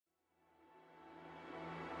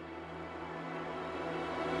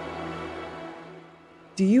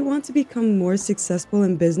Do you want to become more successful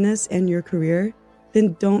in business and your career?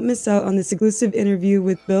 Then don't miss out on this exclusive interview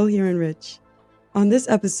with Bill Heinrich. On this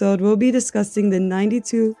episode, we'll be discussing the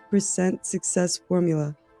 92% success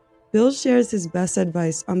formula. Bill shares his best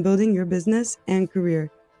advice on building your business and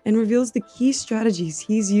career and reveals the key strategies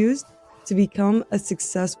he's used to become a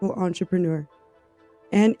successful entrepreneur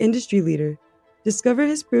and industry leader. Discover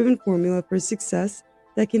his proven formula for success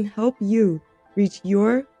that can help you reach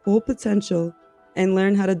your full potential and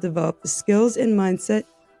learn how to develop the skills and mindset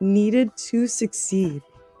needed to succeed.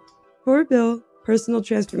 For Bill, personal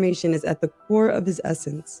transformation is at the core of his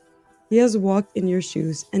essence. He has walked in your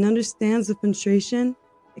shoes and understands the frustration,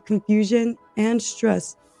 the confusion, and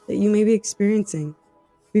stress that you may be experiencing.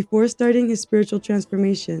 Before starting his spiritual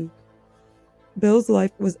transformation, Bill's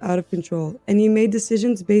life was out of control and he made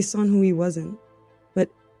decisions based on who he wasn't. But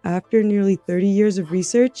after nearly 30 years of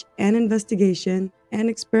research and investigation and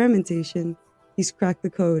experimentation, he's cracked the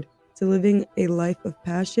code to living a life of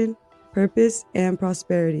passion, purpose, and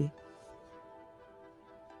prosperity.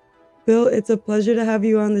 Bill, it's a pleasure to have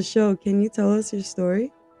you on the show. Can you tell us your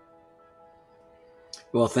story?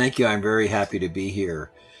 Well, thank you. I'm very happy to be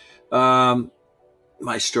here. My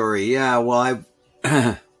story, yeah. Well, I've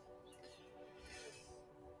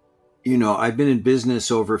been in business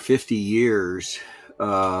over 50 years,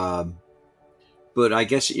 but I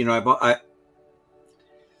guess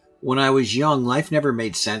when I was young, life never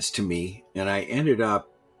made sense to me, and I ended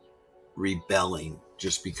up rebelling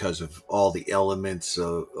just because of all the elements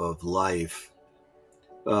of life.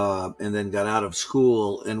 And then got out of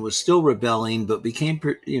school and was still rebelling, but became,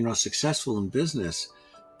 successful in business,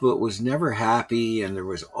 but was never happy. And there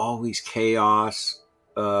was always chaos.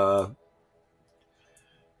 It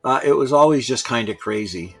was always just kind of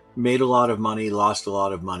crazy. Made a lot of money, lost a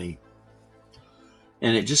lot of money.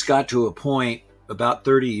 And it just got to a point about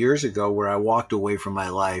 30 years ago where I walked away from my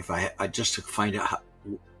life. I just to find out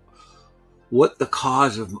what the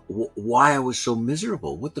cause of why I was so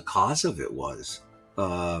miserable, what the cause of it was.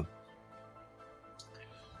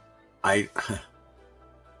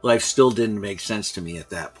 Life still didn't make sense to me at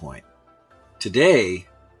that point. Today,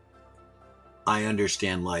 I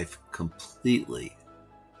understand life completely.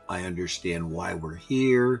 I understand why we're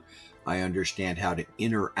here. I understand how to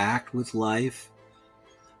interact with life,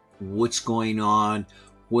 what's going on,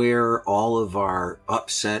 where all of our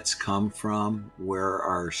upsets come from, where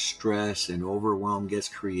our stress and overwhelm gets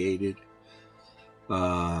created.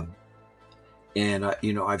 And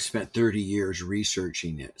I've spent 30 years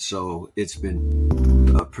researching it. So it's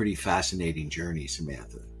been a pretty fascinating journey,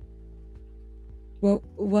 Samantha. Well,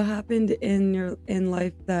 what happened in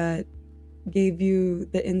life that gave you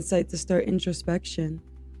the insight to start introspection?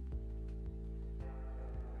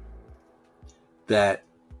 That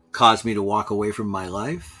caused me to walk away from my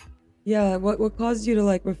life? Yeah, what caused you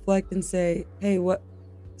to reflect and say, hey,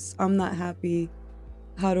 I'm not happy.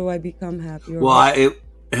 How do I become happy?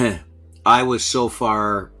 I was so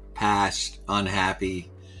far past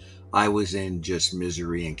unhappy. I was in just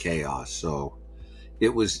misery and chaos. So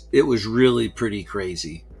it was really pretty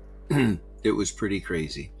crazy. It was pretty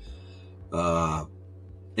crazy.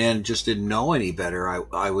 And just didn't know any better.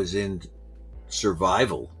 I was in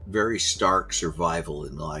survival, very stark survival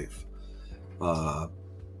in life. And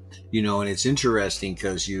it's interesting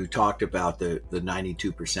because you talked about the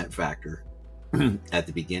 92% factor at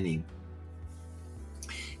the beginning.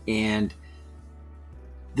 And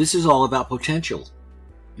this is all about potential.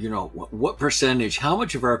 What percentage, how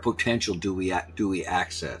much of our potential do we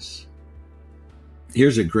access?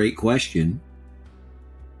 Here's a great question.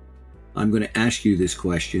 I'm going to ask you this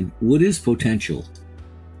question. What is potential?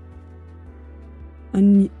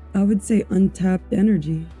 I would say untapped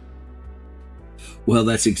energy. Well,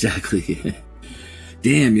 that's exactly it.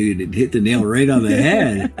 Damn, you hit the nail right on the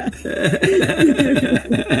head.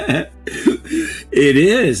 It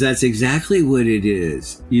is. That's exactly what it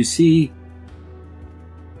is. You see,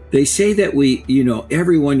 they say that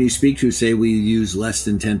everyone you speak to say we use less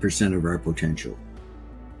than 10% of our potential,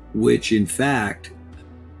 which in fact,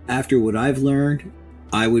 after what I've learned,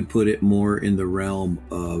 I would put it more in the realm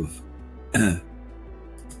of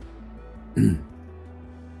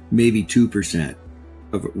maybe 2%.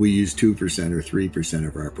 We use 2% or 3%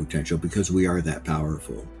 of our potential because we are that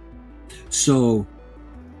powerful. So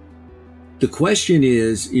the question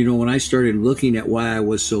is, when I started looking at why I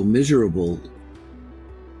was so miserable,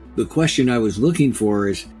 the question I was looking for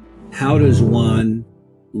is, how does one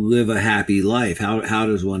live a happy life? How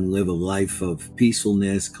does one live a life of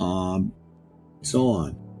peacefulness, calm, so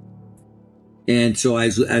on? And so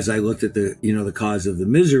as I looked at the cause of the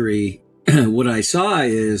misery, what I saw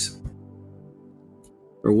is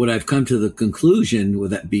or what I've come to the conclusion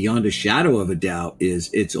with that beyond a shadow of a doubt is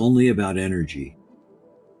it's only about energy.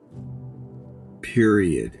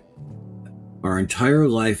 Period. Our entire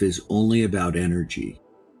life is only about energy.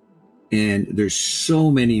 And there's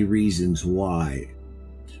so many reasons why.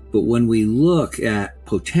 But when we look at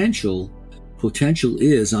potential, potential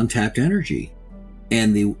is untapped energy.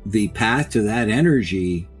 And the path to that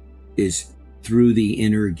energy is through the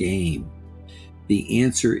inner game. The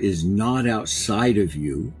answer is not outside of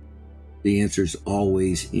you. The answer is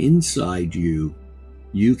always inside you.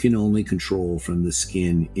 You can only control from the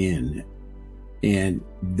skin in. And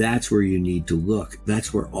that's where you need to look.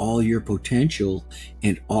 That's where all your potential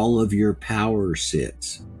and all of your power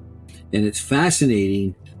sits. And it's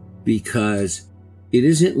fascinating because it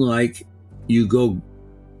isn't like you go,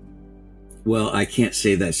 well, I can't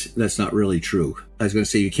say that's not really true. I was going to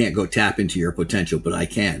say you can't go tap into your potential, but I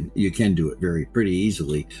can. You can do it pretty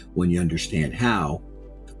easily when you understand how.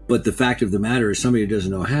 But the fact of the matter is somebody who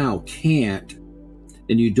doesn't know how can't.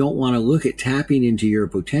 And you don't want to look at tapping into your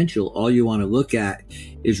potential. All you want to look at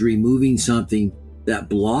is removing something that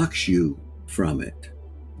blocks you from it.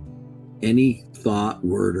 Any thought,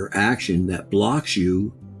 word, or action that blocks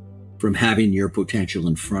you from having your potential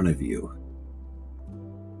in front of you.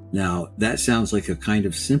 Now, that sounds like a kind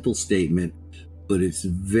of simple statement, but it's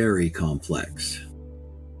very complex.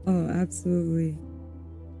 Oh, absolutely.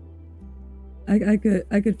 I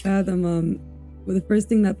could fathom well, the first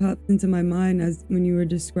thing that popped into my mind as when you were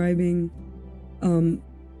describing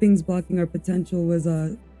things blocking our potential was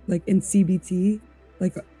like in CBT,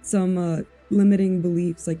 like some limiting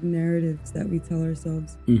beliefs, like narratives that we tell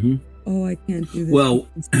ourselves. Mm-hmm. Oh, I can't do this. Well,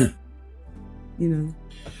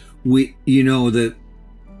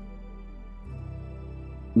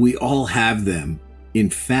 we all have them. In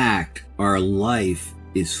fact, our life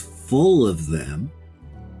is full of them.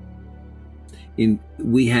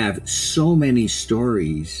 We have so many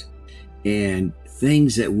stories and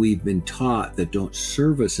things that we've been taught that don't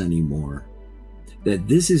serve us anymore, that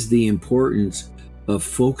this is the importance of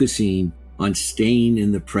focusing on staying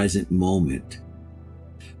in the present moment.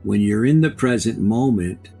 When you're in the present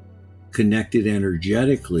moment, connected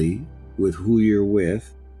energetically with who you're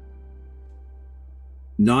with,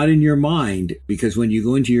 not in your mind, because when you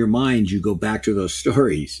go into your mind, you go back to those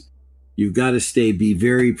stories. You've got to be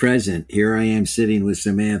very present. Here I am sitting with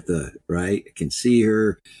Samantha, right? I can see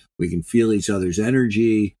her. We can feel each other's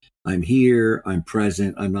energy. I'm here. I'm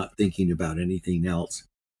present. I'm not thinking about anything else,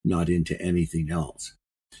 not into anything else.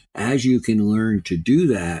 As you can learn to do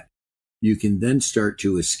that, you can then start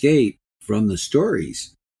to escape from the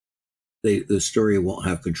stories. The story won't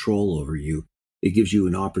have control over you. It gives you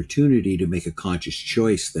an opportunity to make a conscious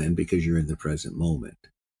choice then because you're in the present moment.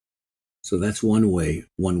 So that's one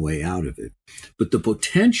way out of it. But the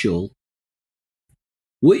potential,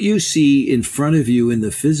 what you see in front of you in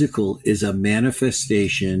the physical is a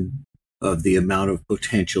manifestation of the amount of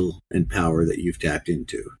potential and power that you've tapped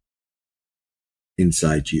into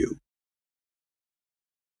inside you.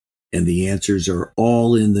 And the answers are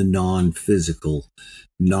all in the non-physical,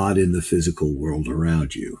 not in the physical world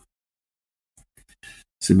around you.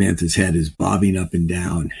 Samantha's head is bobbing up and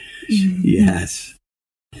down. Yes.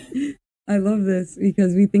 I love this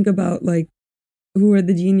because we think about like who are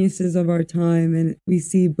the geniuses of our time, and we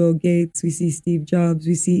see Bill Gates, we see Steve Jobs,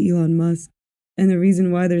 we see Elon Musk, and the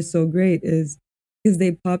reason why they're so great is because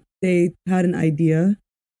they had an idea.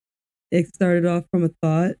 It started off from a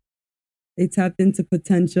thought. They tapped into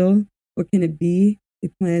potential. What can it be?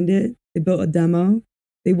 They planned it. They built a demo.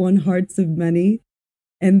 They won hearts of many,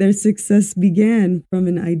 and their success began from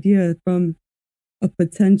an idea, from a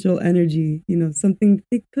potential energy, something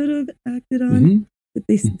they could have acted on, but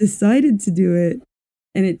they decided to do it,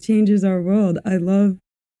 and it changes our world. I love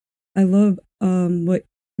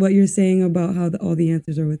what you're saying about how all the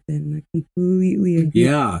answers are within. I completely agree.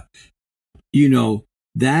 Yeah.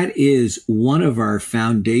 That is one of our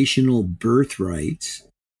foundational birthrights.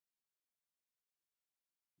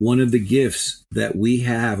 One of the gifts that we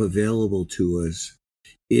have available to us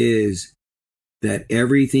is that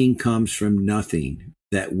everything comes from nothing,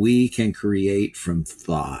 that we can create from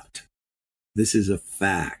thought. This is a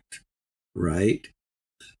fact, right?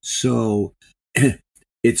 So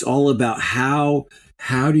it's all about how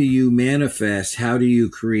do you manifest, how do you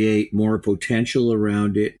create more potential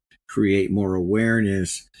around it, create more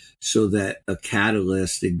awareness so that a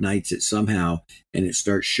catalyst ignites it somehow and it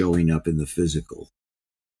starts showing up in the physical.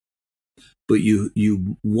 But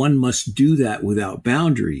one must do that without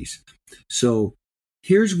boundaries. So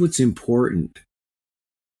here's what's important.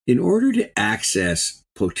 In order to access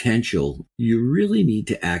potential, you really need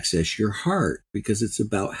to access your heart because it's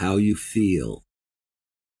about how you feel.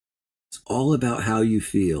 It's all about how you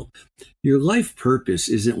feel. Your life purpose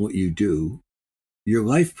isn't what you do. Your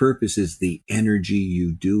life purpose is the energy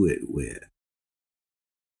you do it with.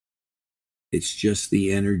 It's just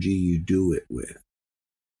the energy you do it with.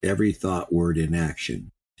 Every thought, word, and action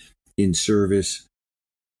in service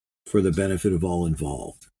for the benefit of all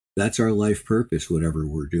involved. That's our life purpose, whatever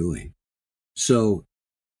we're doing. So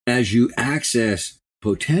as you access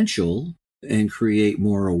potential and create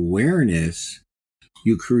more awareness,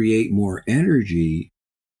 you create more energy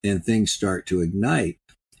and things start to ignite.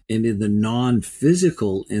 And in the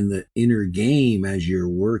non-physical, in the inner game, as you're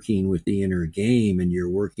working with the inner game and you're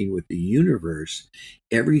working with the universe,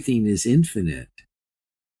 everything is infinite.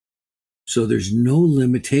 So there's no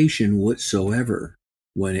limitation whatsoever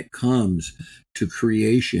when it comes to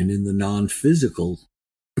creation in the non-physical.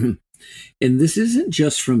 And this isn't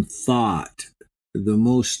just from thought. The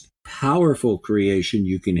most powerful creation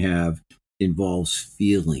you can have involves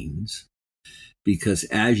feelings, because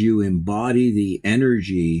as you embody the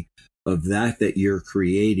energy of that you're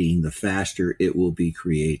creating, the faster it will be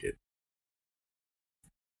created.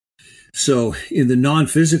 So in the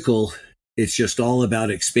non-physical, it's just all about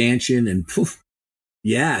expansion and poof,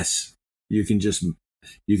 yes, you can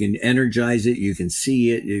energize it, you can see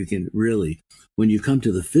it, you can really. When you come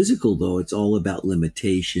to the physical, though, it's all about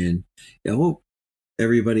limitation.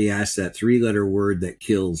 Everybody asks that 3-letter word that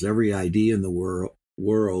kills every idea in the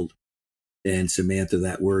world. And Samantha,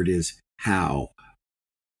 that word is how.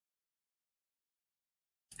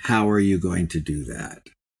 How are you going to do that?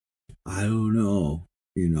 I don't know.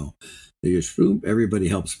 They just everybody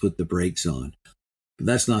helps put the brakes on. But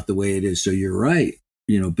that's not the way it is. So you're right.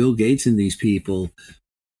 Bill Gates and these people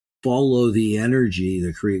follow the energy,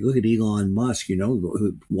 look at Elon Musk,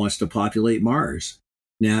 who wants to populate Mars.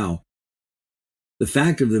 Now, the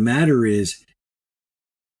fact of the matter is,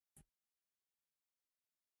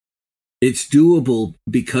 it's doable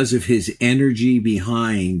because of his energy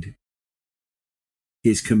behind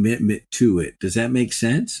his commitment to it. Does that make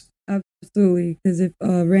sense? Absolutely. Because if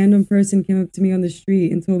a random person came up to me on the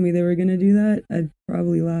street and told me they were going to do that, I'd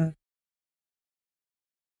probably laugh.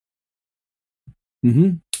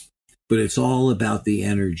 Mm-hmm. But it's all about the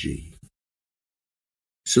energy.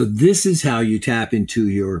 So this is how you tap into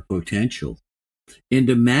your potential. And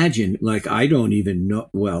imagine, like, I don't even know.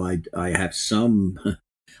 Well, I have some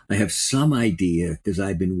idea, because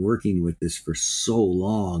I've been working with this for so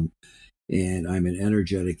long, and I'm an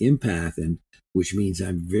energetic empath, and which means I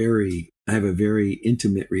have a very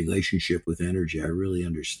intimate relationship with energy. I really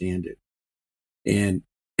understand it. And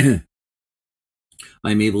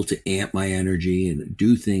I'm able to amp my energy and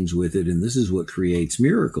do things with it. And this is what creates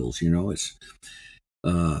miracles. It's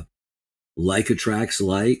like attracts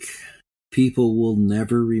like. People will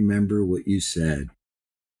never remember what you said,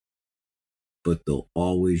 but they'll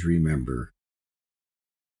always remember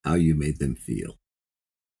how you made them feel.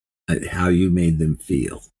 How you made them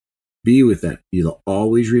feel. Be with that. You'll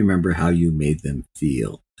always remember how you made them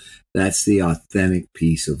feel. That's the authentic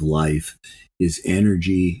piece of life, is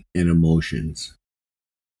energy and emotions.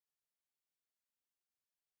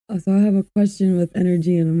 So I have a question with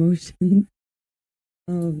energy and emotion.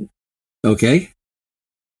 Okay.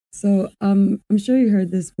 So I'm sure you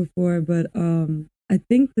heard this before, but I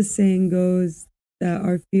think the saying goes that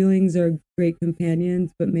our feelings are great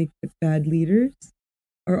companions, but make bad leaders,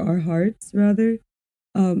 or our hearts rather.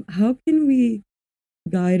 How can we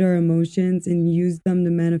guide our emotions and use them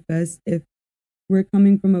to manifest if we're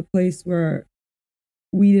coming from a place where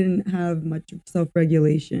we didn't have much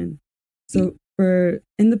self-regulation? So in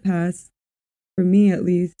the past, for me at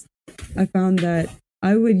least, I found that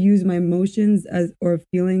I would use my emotions or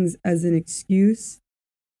feelings as an excuse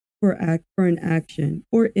for an action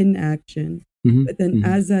or inaction. Mm-hmm. But then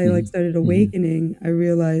as I started awakening, I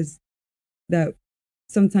realized that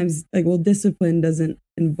sometimes discipline doesn't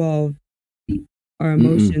involve our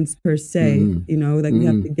emotions per se, we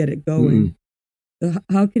have to get it going. So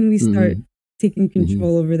how can we start taking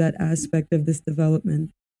control over that aspect of this development?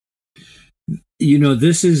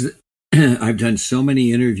 This is, I've done so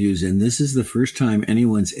many interviews, and this is the first time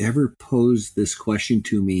anyone's ever posed this question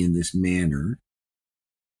to me in this manner.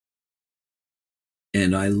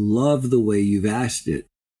 And I love the way you've asked it,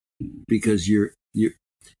 because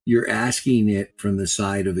you're asking it from the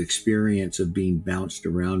side of experience of being bounced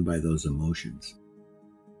around by those emotions.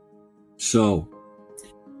 So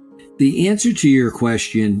the answer to your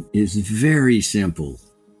question is very simple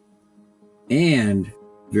and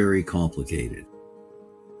very complicated.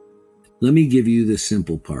 Let me give you the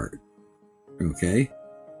simple part. Okay?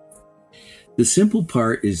 The simple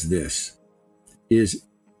part is this, is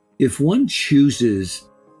if one chooses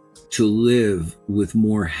to live with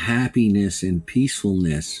more happiness and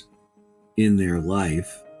peacefulness in their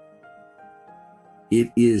life, it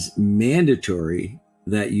is mandatory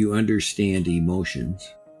that you understand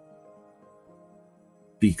emotions,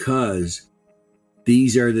 because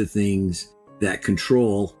these are the things that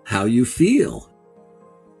control how you feel.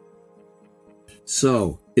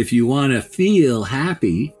 So if you want to feel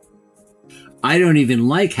happy, I don't even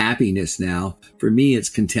like happiness now. For me, it's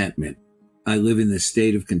contentment. I live in this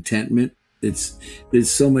state of contentment. It's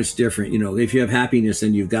so much different. If you have happiness,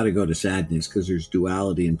 then you've got to go to sadness, because there's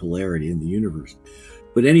duality and polarity in the universe.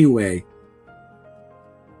 But anyway,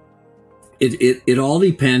 it all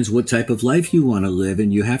depends what type of life you want to live,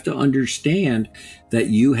 and you have to understand that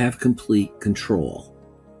you have complete control.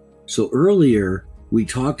 So earlier, we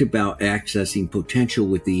talked about accessing potential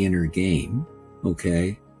with the inner game,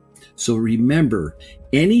 okay? So remember,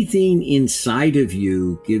 anything inside of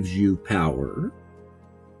you gives you power.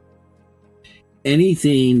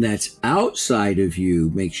 Anything that's outside of you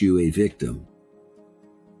makes you a victim.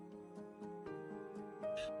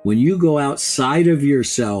 When you go outside of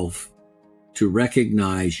yourself to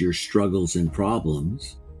recognize your struggles and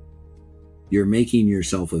problems, you're making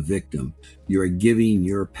yourself a victim. You're giving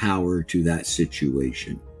your power to that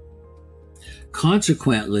situation.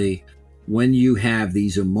 Consequently, when you have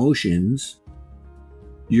these emotions,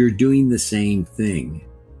 you're doing the same thing.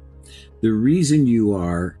 The reason you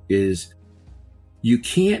are is you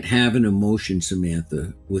can't have an emotion,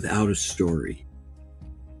 Samantha, without a story.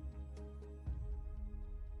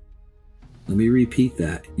 Let me repeat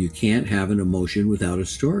that. You can't have an emotion without a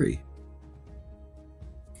story.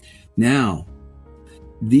 Now,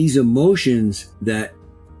 these emotions that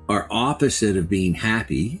are opposite of being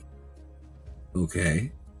happy,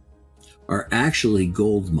 okay, are actually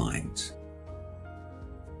gold mines.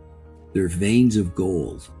 They're veins of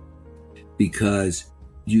gold, because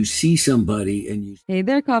you see somebody and you... Hey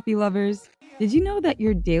there, coffee lovers. Did you know that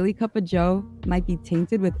your daily cup of joe might be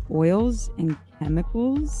tainted with oils and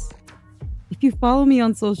chemicals? If you follow me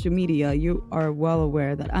on social media, you are well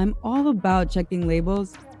aware that I'm all about checking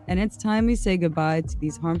labels, and it's time we say goodbye to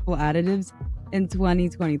these harmful additives in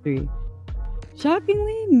 2023.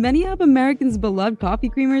 Shockingly, many of Americans' beloved coffee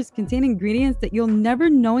creamers contain ingredients that you'll never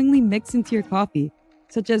knowingly mix into your coffee,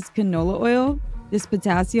 such as canola oil, this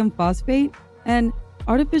potassium phosphate, and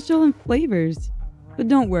artificial flavors. But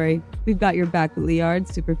don't worry, we've got your back with Liard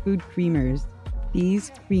Superfood Creamers.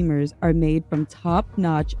 These creamers are made from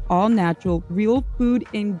top-notch, all-natural, real food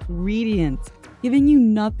ingredients, giving you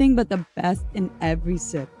nothing but the best in every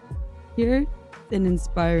sip. Here's an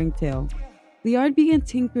inspiring tale. Liard began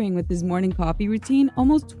tinkering with his morning coffee routine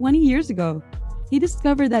almost 20 years ago. He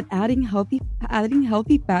discovered that adding healthy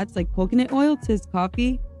fats like coconut oil to his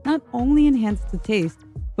coffee not only enhanced the taste,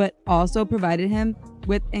 but also provided him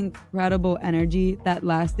with incredible energy that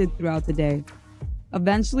lasted throughout the day.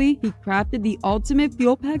 Eventually, he crafted the ultimate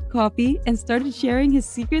fuel-packed coffee and started sharing his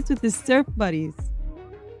secrets with his surf buddies.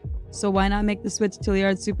 So why not make the switch to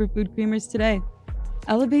Liard Superfood Creamers today?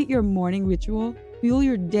 Elevate your morning ritual, fuel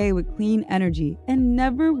your day with clean energy, and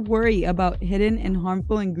never worry about hidden and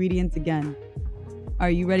harmful ingredients again. Are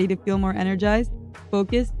you ready to feel more energized,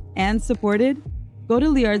 focused, and supported? Go to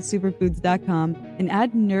liardsuperfoods.com and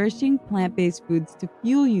add nourishing plant-based foods to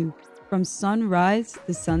fuel you from sunrise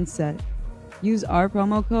to sunset. Use our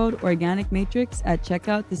promo code Organic Matrix at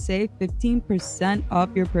checkout to save 15% off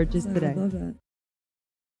your purchase today. I love that.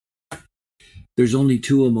 There's only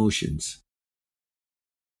two emotions.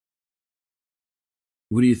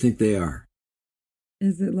 What do you think they are?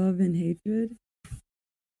 Is it love and hatred?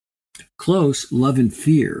 Close, love and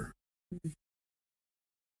fear. Mm-hmm.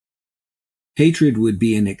 Hatred would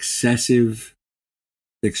be an excessive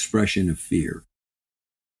expression of fear.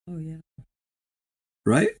 Oh, yeah.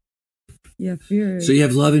 Right? Yeah, fear. So you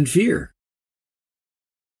have love and fear.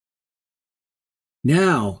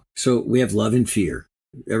 Now, so we have love and fear.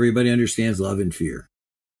 Everybody understands love and fear.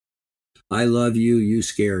 I love you, you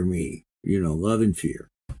scare me. Love and fear.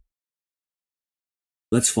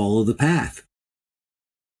 Let's follow the path.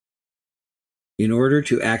 In order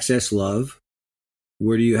to access love,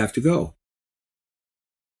 where do you have to go?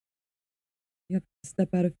 You have to step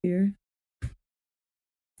out of fear.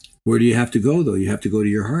 Where do you have to go, though? You have to go to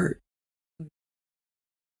your heart.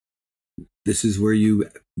 This is where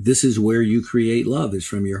you create love, is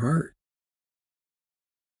from your heart.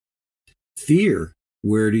 Fear,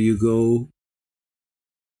 where do you go?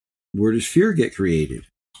 Where does fear get created?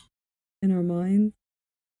 In our minds.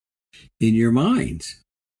 In your minds.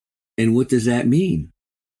 And what does that mean?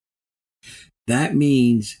 That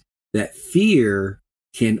means that fear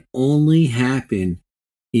can only happen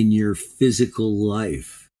in your physical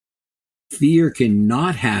life. Fear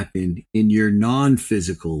cannot happen in your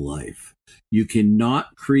non-physical life. You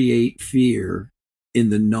cannot create fear in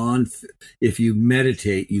the if you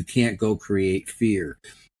meditate, you can't go create fear.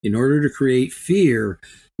 In order to create fear,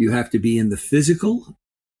 you have to be in the physical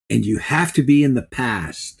and you have to be in the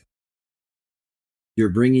past. You're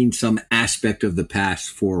bringing some aspect of the past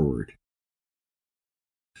forward.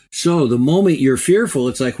 So the moment you're fearful,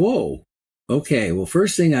 it's like, whoa, okay, well,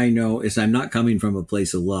 first thing I know is I'm not coming from a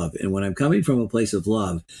place of love. And when I'm coming from a place of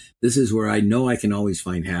love, this is where I know I can always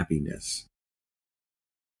find happiness.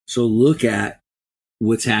 So look at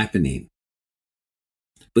what's happening.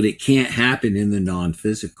 But it can't happen in the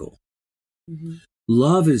non-physical. Mm-hmm.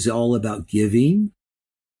 Love is all about giving.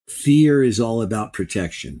 Fear is all about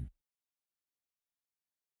protection.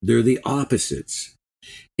 They're the opposites.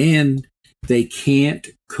 And they can't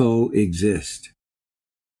coexist.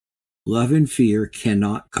 Love and fear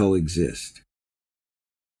cannot coexist.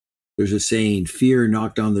 There's a saying, fear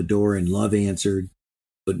knocked on the door and love answered,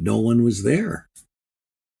 but no one was there.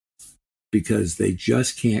 Because they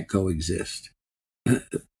just can't coexist.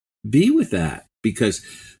 Be with that, because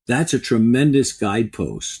that's a tremendous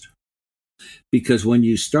guidepost. Because when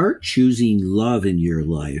you start choosing love in your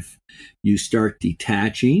life, you start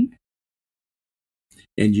detaching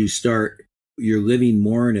and you're living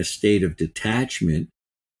more in a state of detachment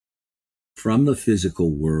from the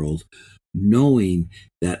physical world, knowing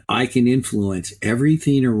that I can influence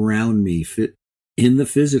everything around me in the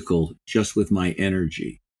physical just with my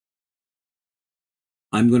energy.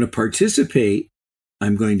 I'm going to participate.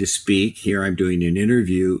 I'm going to speak. Here I'm doing an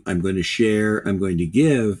interview. I'm going to share. I'm going to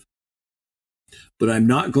give. But I'm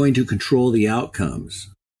not going to control the outcomes.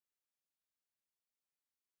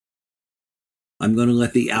 I'm going to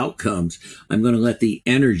let the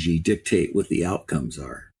energy dictate what the outcomes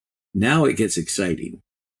are. Now it gets exciting.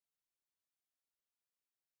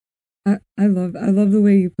 I love the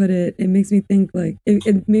way you put it. It makes me think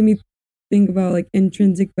it made me think about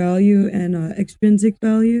intrinsic value and extrinsic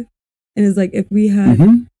value. And it's like if we had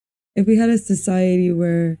a society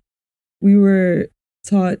where we were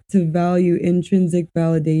taught to value intrinsic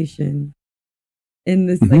validation, and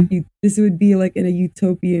this this would be like in a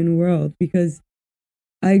utopian world, because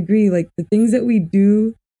I agree, the things that we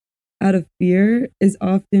do out of fear is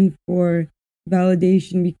often for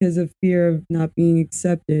validation because of fear of not being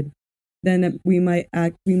accepted. Then we might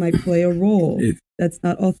play a role that's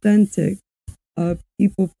not authentic,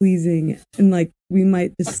 people pleasing, and we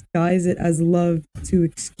might disguise it as love to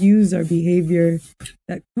excuse our behavior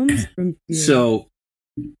that comes from fear. So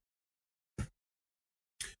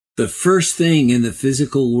the first thing in the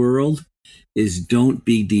physical world is don't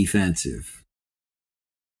be defensive.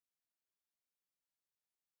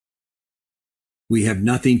 We have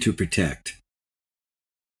nothing to protect.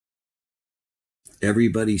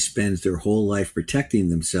 Everybody spends their whole life protecting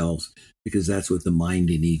themselves because that's what the mind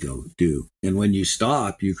and ego do. And when you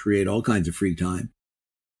stop, you create all kinds of free time.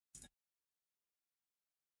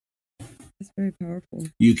 It's very powerful.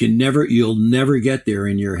 You'll never get there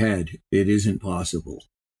in your head. It isn't possible.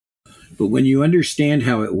 But when you understand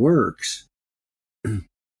how it works,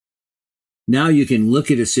 now you can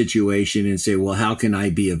look at a situation and say, well, how can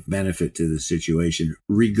I be of benefit to the situation,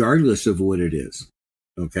 regardless of what it is?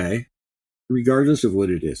 Okay? Regardless of what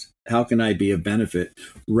it is. How can I be of benefit?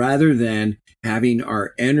 Rather than having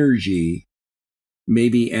our energy,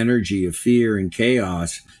 maybe energy of fear and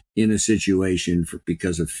chaos in a situation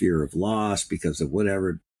because of fear of loss, because of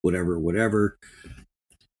whatever.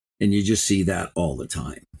 And you just see that all the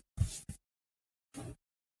time.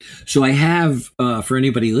 So I have, for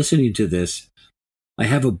anybody listening to this, I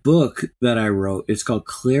have a book that I wrote. It's called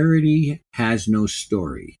Clarity Has No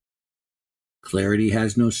Story. Clarity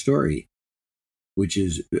has no story, which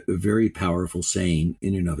is a very powerful saying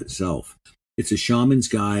in and of itself. It's a shaman's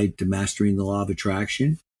guide to mastering the law of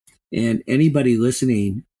attraction. And anybody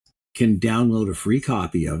listening can download a free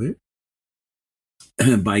copy of it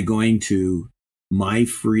by going to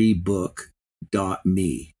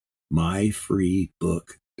myfreebook.me,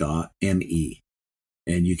 myfreebook.me.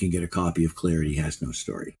 And you can get a copy of Clarity Has No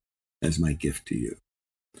Story as my gift to you.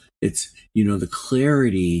 It's, the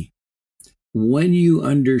clarity, when you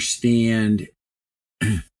understand,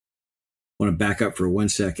 I want to back up for 1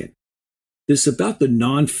 second. This is about the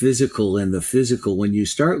non-physical and the physical. When you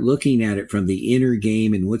start looking at it from the inner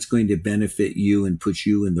game and what's going to benefit you and put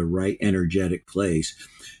you in the right energetic place,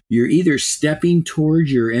 you're either stepping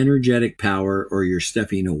towards your energetic power or you're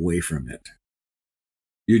stepping away from it.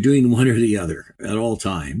 You're doing one or the other at all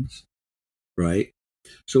times, right?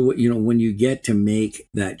 So, when you get to make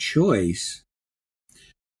that choice,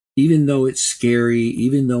 even though it's scary,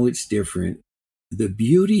 even though it's different, the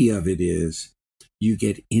beauty of it is you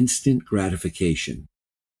get instant gratification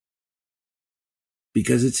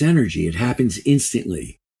because it's energy. It happens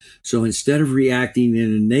instantly. So instead of reacting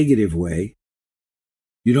in a negative way,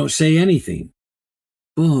 you don't say anything.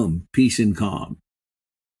 Boom, peace and calm,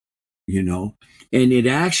 And it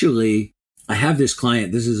actually, I have this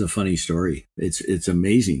client, this is a funny story. It's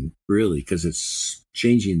amazing, really, because it's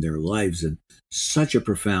changing their lives in such a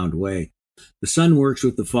profound way. The son works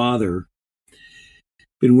with the father,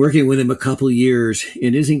 been working with him a couple years,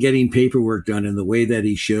 and isn't getting paperwork done in the way that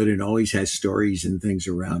he should, and always has stories and things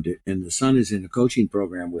around it. And the son is in a coaching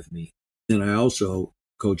program with me. And I also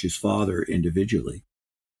coach his father individually.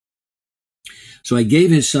 So I gave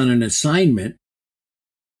his son an assignment,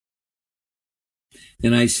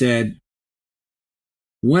 and I said,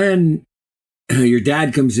 when your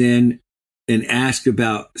dad comes in and asks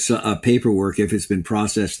about paperwork, if it's been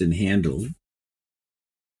processed and handled,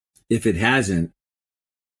 if it hasn't,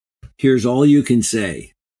 here's all you can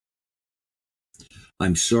say.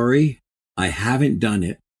 I'm sorry, I haven't done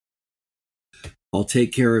it. I'll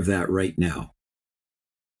take care of that right now.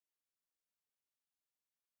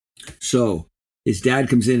 So his dad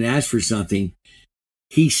comes in and asks for something.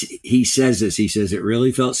 He says this. He says, it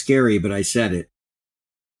really felt scary, but I said it.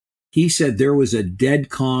 He said there was a dead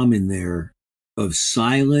calm in there of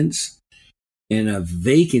silence and a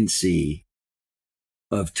vacancy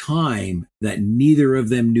of time that neither of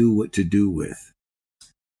them knew what to do with.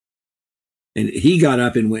 And he got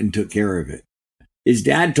up and went and took care of it. His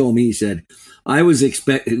dad told me, he said, I was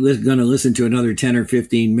going to listen to another 10 or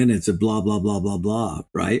 15 minutes of blah, blah, blah, blah, blah,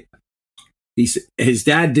 right? His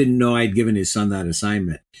dad didn't know I'd given his son that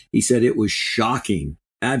assignment. He said it was shocking,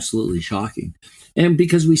 absolutely shocking. And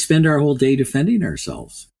because we spend our whole day defending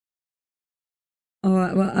ourselves.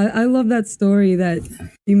 Oh, well, I love that story that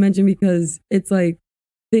you mentioned, because it's like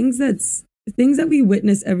things that we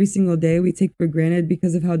witness every single day, we take for granted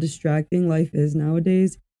because of how distracting life is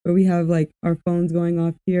nowadays, where we have like our phones going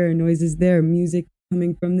off here, noises there, music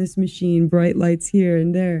coming from this machine, bright lights here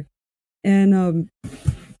and there. And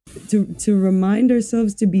to remind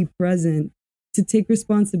ourselves to be present, to take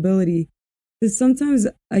responsibility. Because sometimes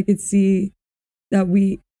I could see that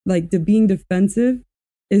we, like, the being defensive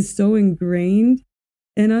is so ingrained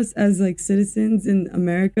in us as like citizens in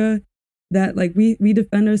America that like we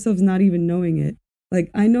defend ourselves not even knowing it.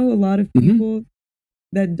 Like, I know a lot of people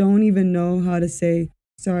that don't even know how to say,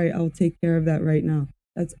 sorry, I'll take care of that right now.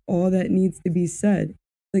 That's all that needs to be said.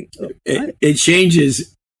 Like, it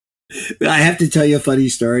changes. I have to tell you a funny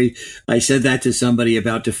story. I said that to somebody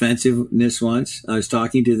about defensiveness once. I was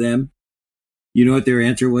talking to them. You know what their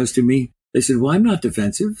answer was to me? They said, well, I'm not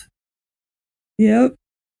defensive. Yep.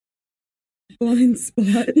 Blind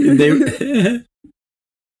spot.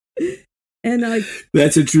 And like,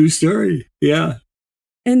 that's a true story. Yeah.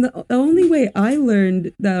 And the only way I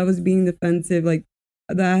learned that I was being defensive, like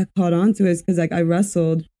that I caught on to, is because like I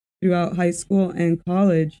wrestled throughout high school and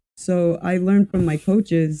college. So I learned from my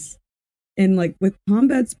coaches. And like with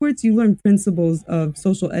combat sports, you learn principles of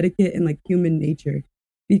social etiquette and like human nature,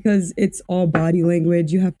 because it's all body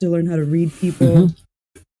language. You have to learn how to read people.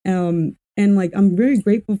 And like, I'm very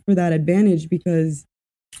grateful for that advantage, because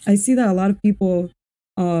I see that a lot of people,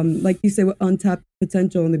 like you say, with untapped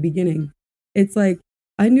potential in the beginning. It's like,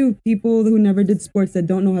 I knew people who never did sports that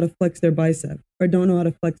don't know how to flex their bicep or don't know how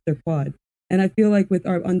to flex their quad. And I feel like with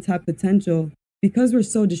our untapped potential, because we're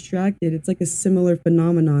so distracted, it's like a similar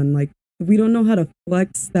phenomenon. Like, if we don't know how to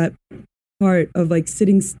flex that part of like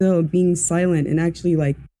sitting still, being silent, and actually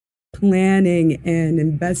like planning and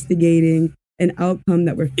investigating an outcome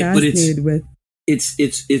that we're fascinated with.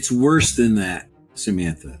 It's worse than that,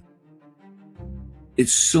 Samantha.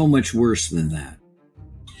 It's so much worse than that,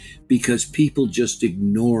 because people just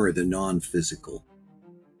ignore the non-physical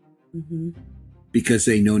because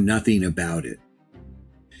they know nothing about it,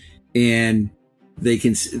 and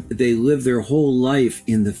they live their whole life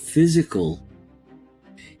in the physical,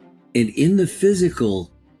 and in the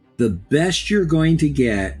physical, the best you're going to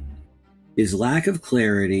get is lack of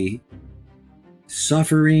clarity,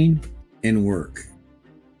 suffering, and work.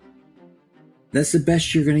 That's the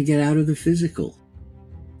best you're going to get out of the physical.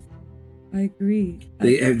 I agree.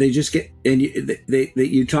 They just get, and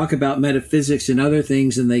you talk about metaphysics and other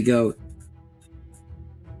things, and they go,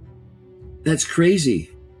 that's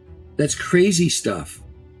crazy. That's crazy stuff.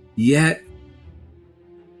 Yet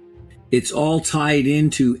it's all tied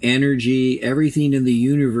into energy. Everything in the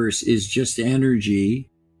universe is just energy.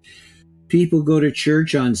 People go to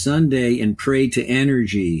church on Sunday and pray to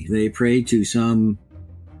energy. They pray to some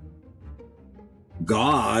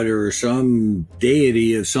God or some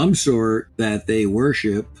deity of some sort that they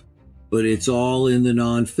worship. but it's all in the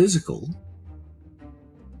non-physical,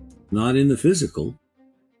 not in the physical.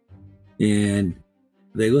 And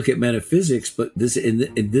they look at metaphysics, but this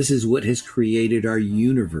is what has created our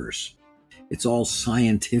universe. It's all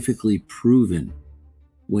scientifically proven.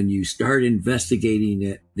 When you start investigating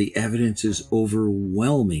it, the evidence is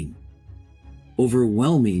overwhelming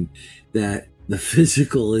that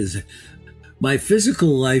my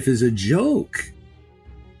physical life is a joke.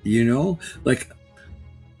 Like,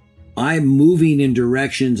 I'm moving in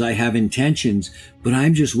directions, I have intentions, but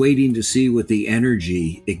I'm just waiting to see what the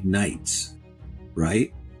energy ignites,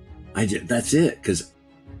 right? That's it, because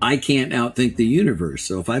I can't outthink the universe.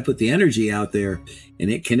 So if I put the energy out there and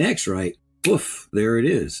it connects right, poof, there it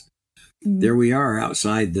is. Mm-hmm. There we are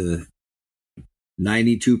outside the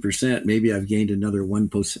 92%. Maybe I've gained another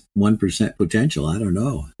 1% potential. I don't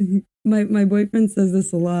know. Mm-hmm. My boyfriend says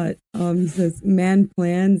this a lot. He says, man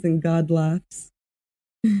plans and God laughs.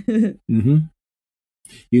 Mm-hmm.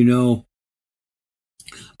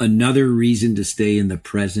 Another reason to stay in the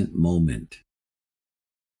present moment.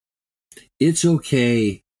 It's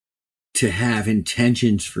okay to have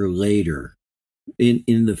intentions for later.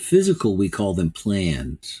 In the physical, we call them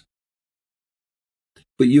plans.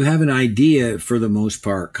 But you have an idea, for the most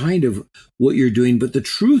part, kind of what you're doing. But the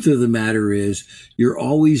truth of the matter is, you're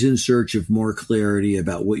always in search of more clarity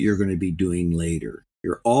about what you're going to be doing later.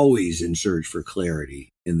 You're always in search for clarity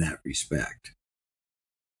in that respect.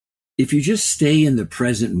 If you just stay in the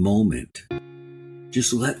present moment,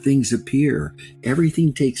 just let things appear,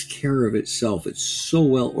 everything takes care of itself. It's so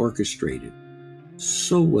well orchestrated.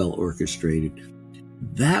 So well orchestrated.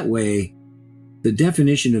 That way, the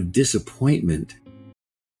definition of disappointment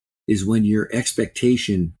is when your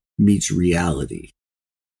expectation meets reality.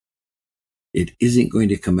 It isn't going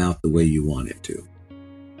to come out the way you want it to.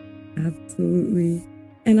 Absolutely.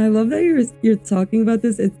 And I love that you're talking about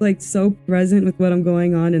this. It's like so present with what I'm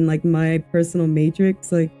going on in like my personal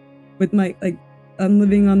matrix. Like with my, like, I'm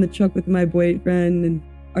living on the truck with my boyfriend and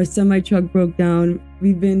our semi truck broke down.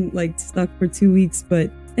 We've been like stuck for 2 weeks,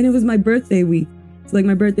 and it was my birthday week. So like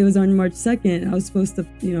my birthday was on March 2nd. I was supposed to,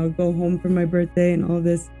 go home for my birthday and all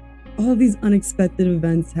these unexpected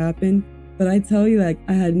events happened. But I tell you, like,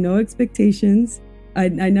 I had no expectations. I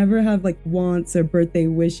never have like wants or birthday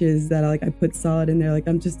wishes that I put solid in there. Like,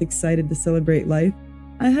 I'm just excited to celebrate life.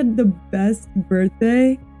 I had the best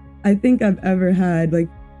birthday I think I've ever had. Like,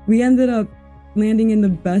 we ended up landing in the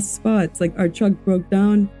best spots. Like, our truck broke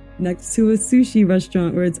down next to a sushi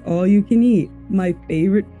restaurant where it's all you can eat. My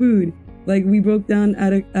favorite food. Like, we broke down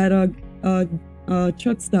at a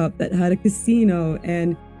truck stop that had a casino,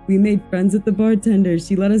 and we made friends with the bartender.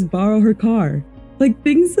 She let us borrow her car. Like,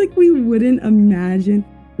 things like we wouldn't imagine.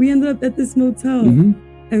 We ended up at this motel,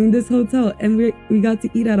 and we got to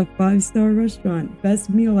eat at a 5-star restaurant.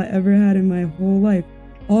 Best meal I ever had in my whole life.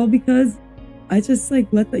 All because I just like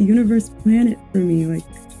let the universe plan it for me. Like,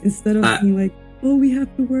 instead of being like, oh, we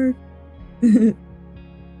have to work.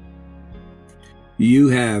 You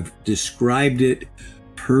have described it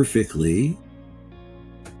perfectly.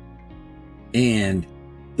 And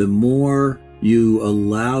the more you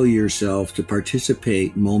allow yourself to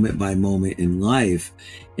participate moment by moment in life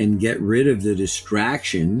and get rid of the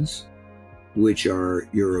distractions, which are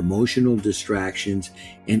your emotional distractions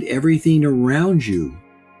and everything around you,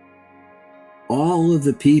 all of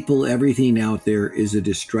the people, everything out there is a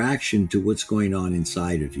distraction to what's going on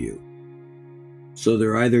inside of you. So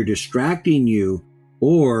they're either distracting you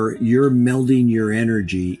or you're melding your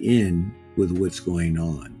energy in with what's going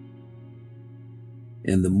on.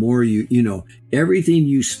 And the more everything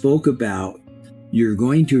you spoke about, you're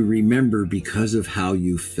going to remember because of how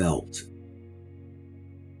you felt.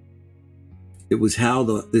 It was how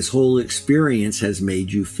this whole experience has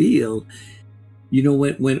made you feel.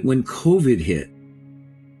 When COVID hit,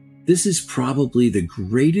 this is probably the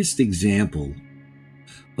greatest example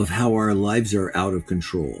of how our lives are out of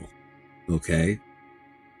control. Okay?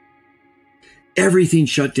 Everything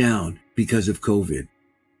shut down because of COVID.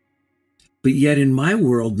 But yet in my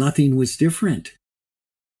world, nothing was different.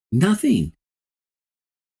 Nothing.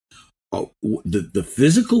 Oh, the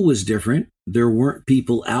physical was different. There weren't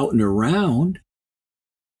people out and around.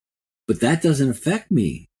 But that doesn't affect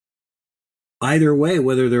me. Either way,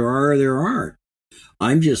 whether there are or there aren't.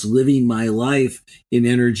 I'm just living my life in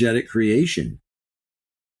energetic creation.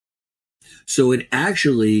 So it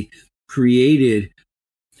actually created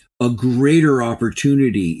a greater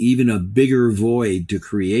opportunity, even a bigger void to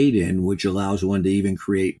create in, which allows one to even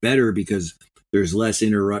create better because there's less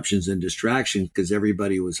interruptions and distractions because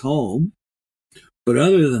everybody was home, But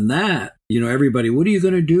other than that, everybody, what are you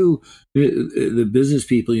going to do? The business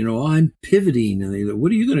people, oh, I'm pivoting. And they go,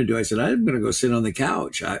 what are you going to do? I said, I'm going to go sit on the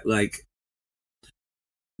couch.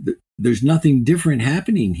 There's nothing different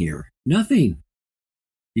happening here. Nothing,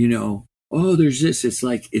 oh, there's this. It's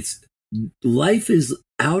like, life is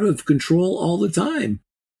out of control all the time.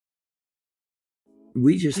 Do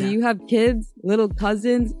you have kids, little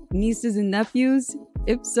cousins, nieces, and nephews?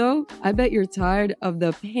 If so, I bet you're tired of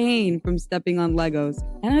the pain from stepping on Legos.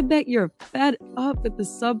 And I bet you're fed up with the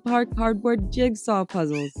subpar cardboard jigsaw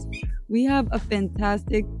puzzles. We have a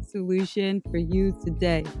fantastic solution for you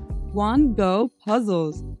today. Go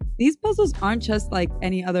Puzzles. These puzzles aren't just like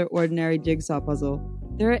any other ordinary jigsaw puzzle.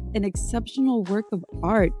 They're an exceptional work of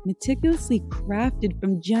art, meticulously crafted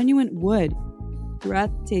from genuine wood.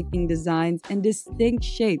 Breathtaking designs and distinct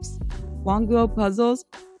shapes. Go Puzzles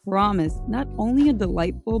promise not only a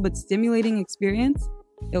delightful but stimulating experience,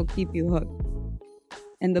 it'll keep you hooked.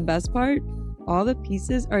 And the best part? All the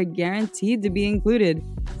pieces are guaranteed to be included,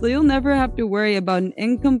 so you'll never have to worry about an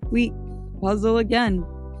incomplete puzzle again.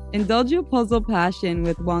 Indulge your puzzle passion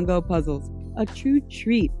with Go Puzzles, a true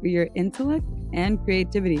treat for your intellect and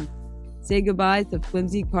creativity. Say goodbye to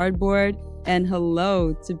flimsy cardboard and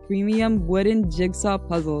hello to premium wooden jigsaw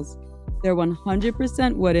puzzles. They're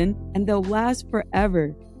 100% wooden and they'll last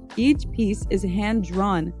forever. Each piece is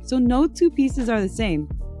hand-drawn, so no two pieces are the same,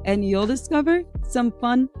 and you'll discover some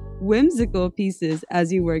fun, whimsical pieces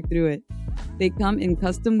as you work through it. They come in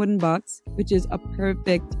custom wooden box, which is a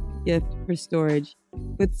perfect gift for storage.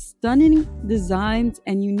 With stunning designs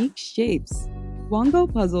and unique shapes, Go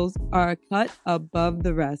Puzzles are a cut above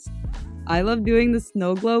the rest. I love doing the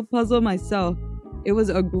snow globe puzzle myself. It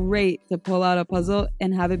was great to pull out a puzzle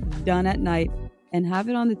and have it done at night and have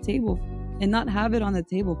it on the table and not have it on the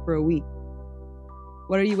table for a week.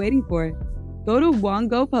 What are you waiting for? Go to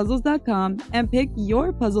wongopuzzles.com and pick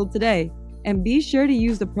your puzzle today. And be sure to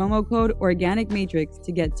use the promo code Organic Matrix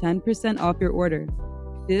to get 10% off your order.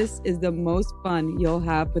 This is the most fun you'll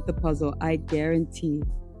have with the puzzle, I guarantee.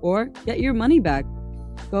 Or get your money back.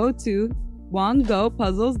 Go to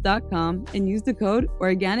wongopuzzles.com and use the code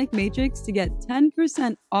Organic Matrix to get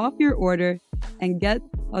 10% off your order and get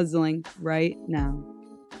puzzling right now.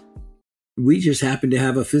 We just happen to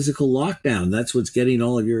have a physical lockdown. That's what's getting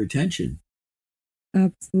all of your attention.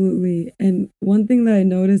 Absolutely. And one thing that I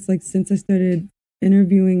noticed, since I started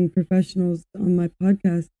interviewing professionals on my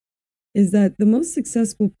podcast, is that the most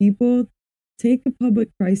successful people take a public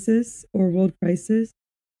crisis or world crisis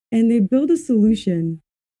and they build a solution.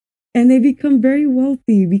 And they become very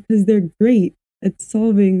wealthy because they're great at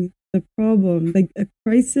solving the problem. Like a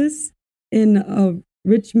crisis in a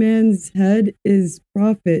rich man's head is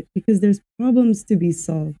profit because there's problems to be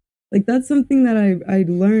solved. That's something that I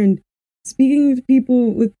learned speaking to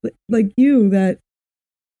people with like you, that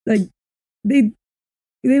they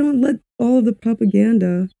don't let all of the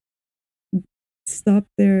propaganda stop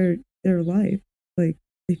their life. They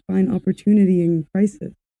find opportunity in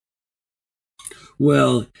crisis.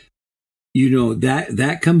 Well,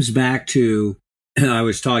 that comes back to I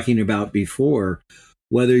was talking about before,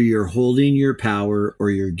 whether you're holding your power or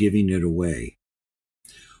you're giving it away.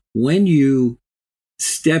 When you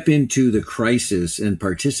step into the crisis and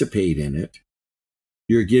participate in it,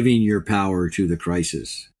 you're giving your power to the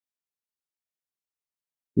crisis.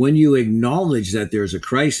 When you acknowledge that there's a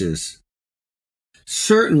crisis,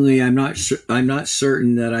 certainly I'm not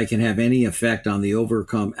certain that I can have any effect on the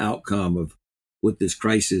outcome of what this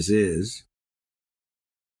crisis is.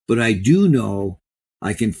 But I do know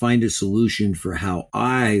I can find a solution for how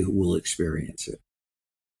I will experience it.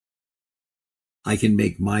 I can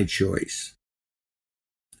make my choice.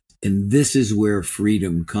 And this is where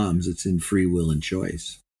freedom comes. It's in free will and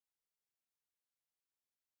choice.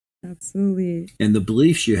 Absolutely. And the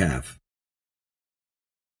beliefs you have.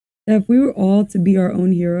 If we were all to be our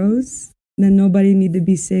own heroes, then nobody need to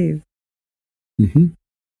be saved. Mm-hmm.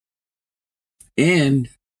 And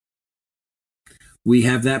we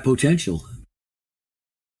have that potential.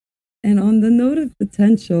 And on the note of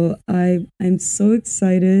potential, I'm so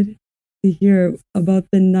excited to hear about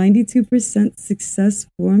the 92% success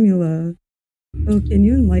formula. So can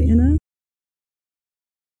you enlighten us?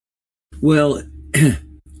 Well,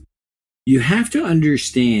 you have to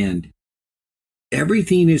understand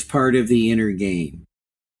everything is part of the inner game.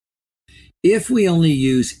 If we only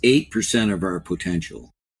use 8% of our potential,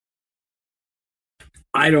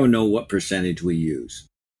 I don't know what percentage we use,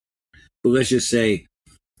 but let's just say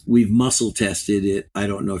we've muscle tested it. I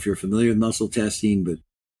don't know if you're familiar with muscle testing, but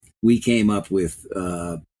we came up with,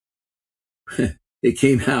 it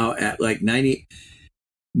came out at like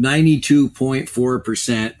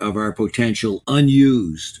 92.4% of our potential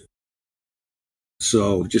unused.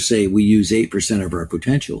 So just say we use 8% of our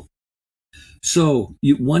potential. So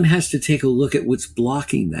one has to take a look at what's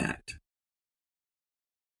blocking that.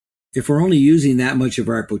 If we're only using that much of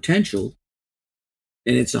our potential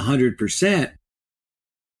and it's 100%,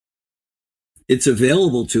 it's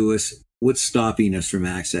available to us. What's stopping us from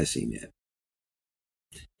accessing it?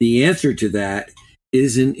 The answer to that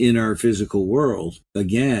isn't in our physical world.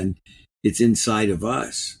 Again, it's inside of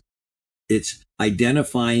us. It's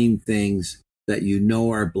identifying things that you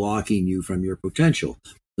know are blocking you from your potential.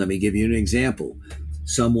 Let me give you an example.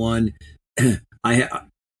 Someone, I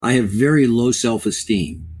have very low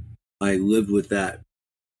self-esteem. I lived with that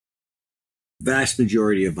vast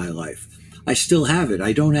majority of my life. I still have it.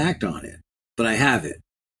 I don't act on it, but I have it,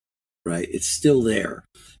 right? It's still there.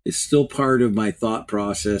 It's still part of my thought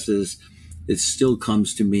processes. It still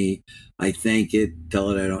comes to me. I thank it, tell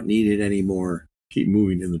it I don't need it anymore, keep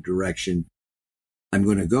moving in the direction I'm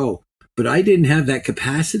going to go. But I didn't have that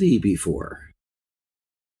capacity before.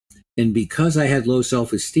 And because I had low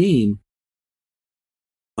self-esteem,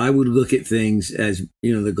 I would look at things as,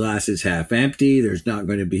 the glass is half empty. There's not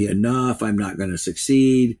going to be enough. I'm not going to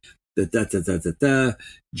succeed.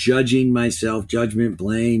 Judging myself, judgment,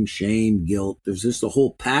 blame, shame, guilt. There's just a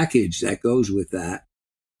whole package that goes with that.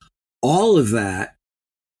 All of that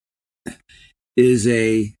is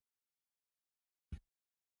a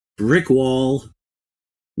brick wall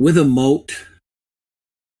with a moat,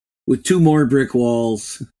 with two more brick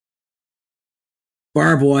walls,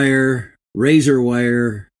 barbed wire, razor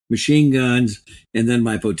wire, machine guns, and then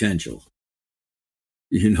my potential.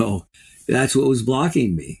 That's what was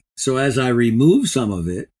blocking me. So as I remove some of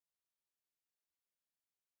it,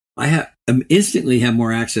 I instantly have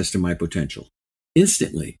more access to my potential.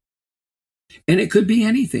 Instantly. And it could be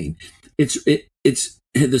anything. It's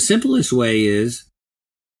the simplest way is,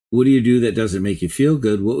 what do you do that doesn't make you feel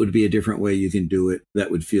good? What would be a different way you can do it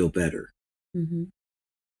that would feel better? Mm-hmm.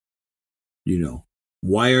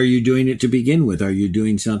 Why are you doing it to begin with? Are you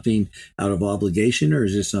doing something out of obligation, or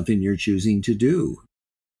is this something you're choosing to do?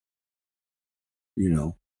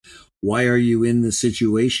 Why are you in the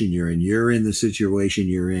situation you're in? You're in the situation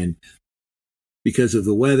you're in because of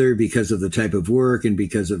the weather, because of the type of work, and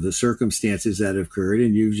because of the circumstances that have occurred.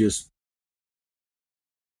 And you've just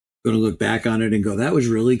going to look back on it and go, that was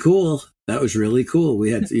really cool. That was really cool. We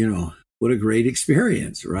had, what a great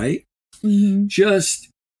experience, right? Mm-hmm. Just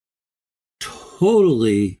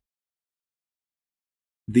totally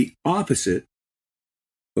the opposite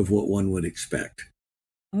of what one would expect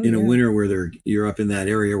in a winter where you're up in that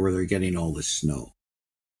area where they're getting all the snow,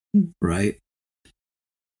 right?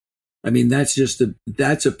 I mean, that's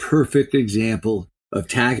a perfect example of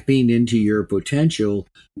tapping into your potential,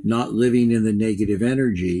 not living in the negative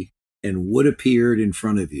energy, and what appeared in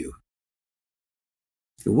front of you.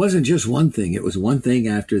 It wasn't just one thing. It was one thing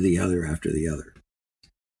after the other,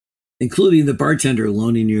 including the bartender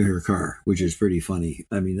loaning you her car, which is pretty funny.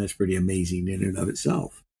 I mean, that's pretty amazing in and of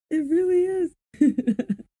itself. It really is.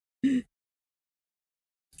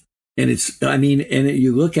 And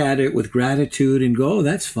you look at it with gratitude and go, oh,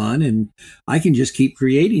 that's fun. And I can just keep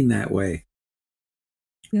creating that way.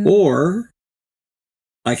 Yeah. Or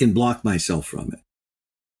I can block myself from it.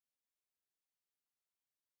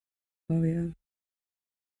 Oh, yeah.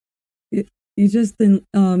 You just made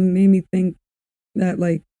me think that,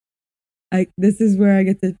 this is where I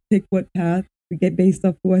get to pick what path we get based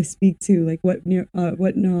off who I speak to, like what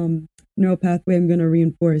neural pathway I'm going to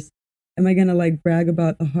reinforce. Am I going to brag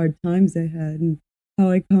about the hard times I had and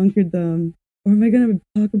how I conquered them? Or am I going to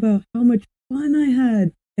talk about how much fun I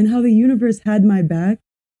had and how the universe had my back?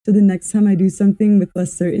 So the next time I do something with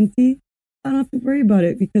less certainty, I don't have to worry about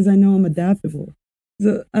it because I know I'm adaptable.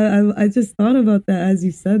 So I just thought about that as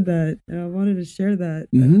you said that, and I wanted to share that,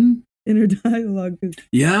 that inner dialogue.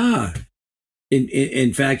 Yeah.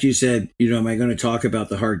 In fact, you said, am I going to talk about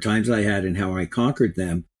the hard times I had and how I conquered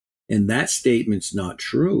them? And that statement's not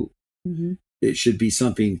true. Mm-hmm. It should be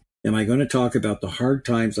something, am I going to talk about the hard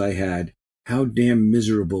times I had, how damn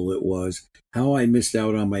miserable it was, how I missed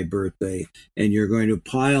out on my birthday, and you're going to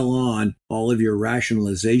pile on all of your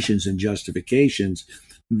rationalizations and justifications.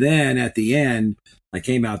 Then at the end, I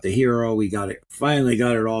came out the hero, finally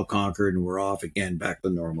got it all conquered, and we're off again back to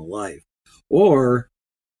normal life. Or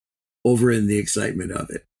over in the excitement of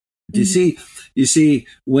it. Mm-hmm. You see,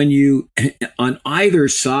 when you, on either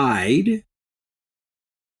side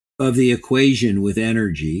of the equation with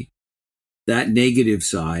energy, that negative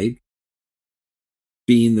side,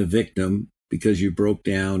 being the victim because you broke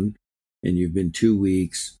down and you've been 2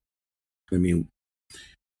 weeks. I mean,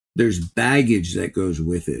 there's baggage that goes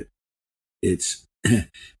with it. It's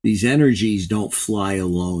these energies don't fly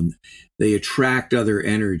alone. They attract other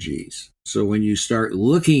energies. So when you start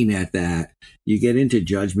looking at that, you get into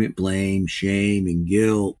judgment, blame, shame, and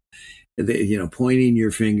guilt. Pointing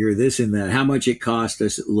your finger, this and that, how much it cost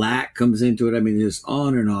us, lack comes into it. I mean, just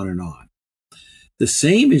on and on and on. The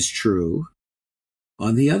same is true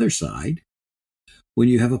on the other side when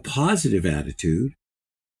you have a positive attitude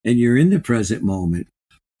and you're in the present moment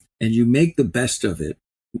and you make the best of it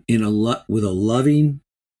with a loving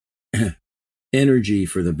energy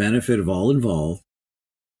for the benefit of all involved,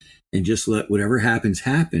 and just let whatever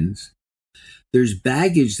happens. There's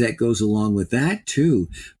baggage that goes along with that too,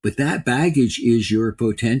 but that baggage is your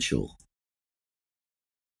potential.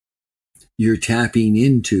 You're tapping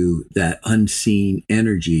into that unseen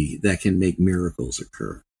energy that can make miracles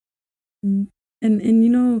occur. And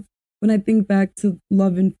when I think back to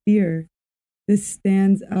love and fear, this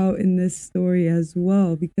stands out in this story as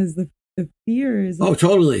well, because the fear is like,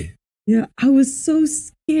 totally. Yeah, I was so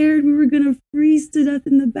scared we were gonna freeze to death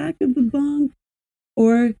in the back of the bunk.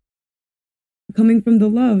 Or coming from the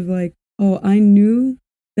love, like, oh, I knew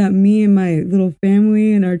that me and my little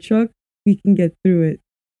family and our truck, we can get through it.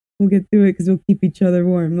 We'll get through it because we'll keep each other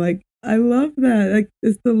warm. Like, I love that. Like,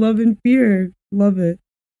 it's the love and fear. Love it.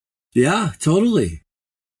 Yeah, totally.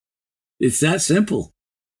 It's that simple.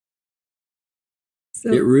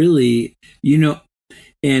 So, it really,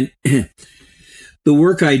 and the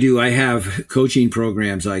work I do, I have coaching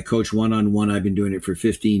programs. I coach one-on-one. I've been doing it for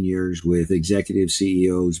 15 years with executive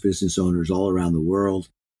CEOs, business owners all around the world.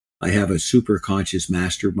 I have a super conscious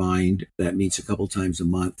mastermind that meets a couple times a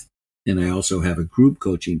month. And I also have a group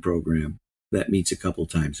coaching program that meets a couple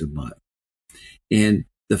times a month. And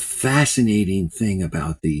the fascinating thing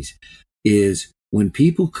about these is when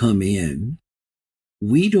people come in,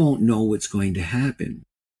 we don't know what's going to happen.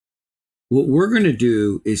 What we're going to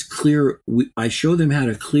do is I show them how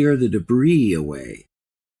to clear the debris away.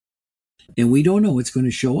 And we don't know what's going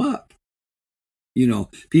to show up.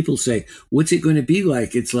 People say, what's it going to be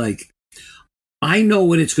like? It's like, I know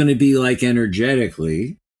what it's going to be like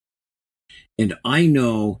energetically. And I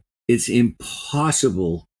know it's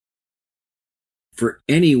impossible for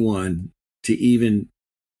anyone to even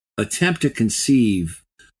attempt to conceive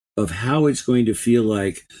of how it's going to feel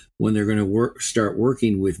like when they're going to start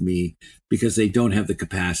working with me, because they don't have the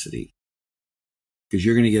capacity. Because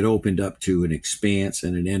you're going to get opened up to an expanse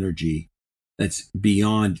and an energy that's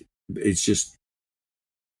beyond. It's just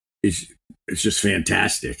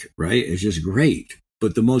fantastic, right? It's just great.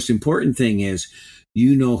 But the most important thing is,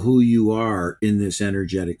 you know who you are in this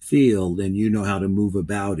energetic field, and you know how to move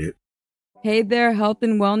about it. Hey there, health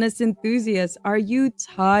and wellness enthusiasts. Are you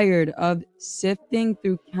tired of sifting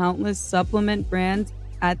through countless supplement brands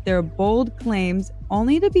at their bold claims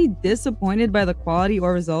only to be disappointed by the quality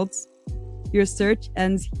or results? Your search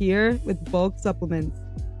ends here with Bulk Supplements.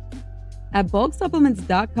 At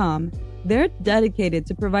bulksupplements.com, they're dedicated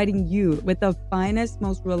to providing you with the finest,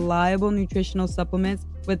 most reliable nutritional supplements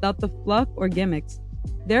without the fluff or gimmicks.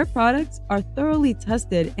 Their products are thoroughly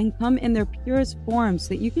tested and come in their purest form so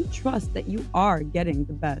that you can trust that you are getting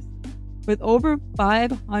the best. With over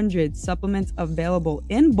 500 supplements available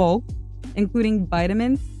in bulk, including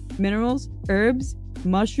vitamins, minerals, herbs,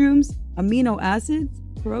 mushrooms, amino acids,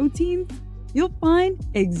 proteins, you'll find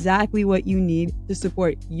exactly what you need to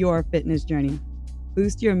support your fitness journey,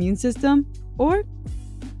 boost your immune system, or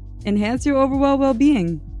enhance your overall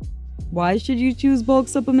well-being. Why should you choose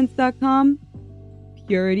bulksupplements.com?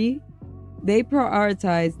 Purity. They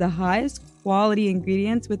prioritize the highest quality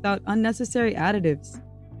ingredients without unnecessary additives.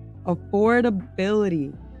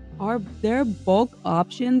 Affordability. Their bulk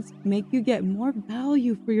options make you get more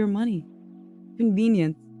value for your money.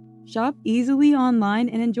 Convenience. Shop easily online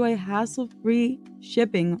and enjoy hassle-free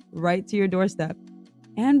shipping right to your doorstep.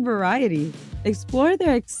 And variety. Explore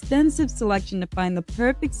their extensive selection to find the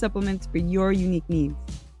perfect supplements for your unique needs.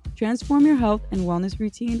 Transform your health and wellness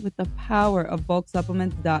routine with the power of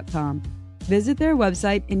bulksupplements.com. Visit their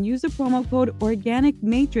website and use the promo code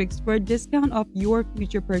ORGANICMATRIX for a discount off your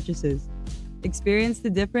future purchases. Experience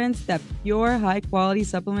the difference that pure, high-quality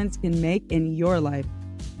supplements can make in your life.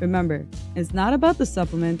 Remember, it's not about the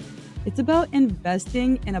supplement, it's about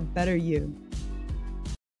investing in a better you.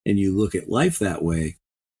 And you look at life that way,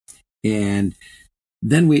 and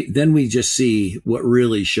then we just see what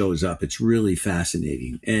really shows up. It's really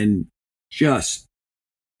fascinating, and just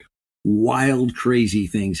wild, crazy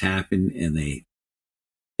things happen. And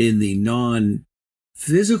in the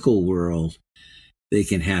non-physical world, they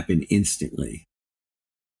can happen instantly.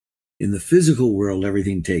 In the physical world,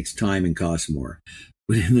 everything takes time and costs more.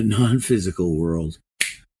 But in the non-physical world,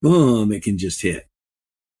 boom, it can just hit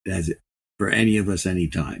as it for any of us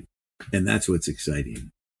anytime. And that's what's exciting.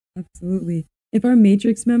 Absolutely. If our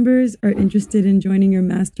Matrix members are interested in joining your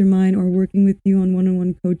mastermind or working with you on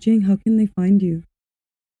one-on-one coaching, how can they find you?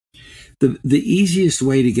 The easiest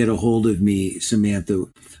way to get a hold of me, Samantha,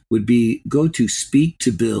 would be go to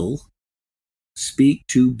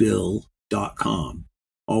speaktobill.com.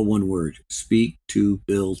 All one word,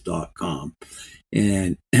 speaktobill.com.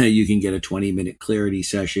 And you can get a 20-minute clarity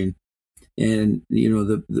session. And,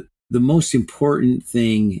 the most important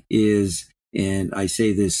thing is, and I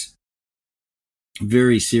say this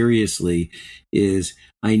very seriously, is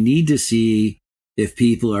I need to see if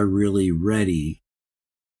people are really ready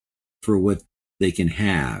for what they can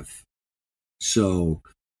have. So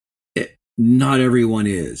not everyone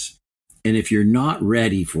is. And if you're not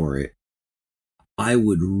ready for it, I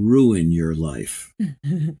would ruin your life.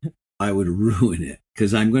 I would ruin it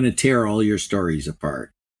because I'm going to tear all your stories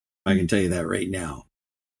apart. I can tell you that right now.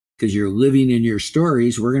 Because you're living in your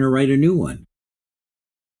stories, we're going to write a new one.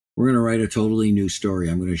 We're going to write a totally new story.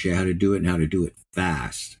 I'm going to show you how to do it and how to do it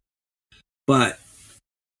fast.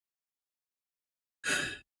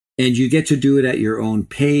 And you get to do it at your own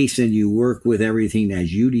pace, and you work with everything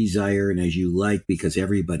as you desire and as you like, because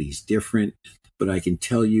everybody's different. But I can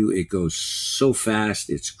tell you it goes so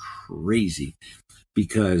fast, it's crazy,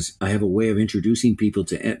 because I have a way of introducing people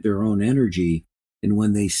to their own energy. And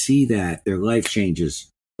when they see that, their life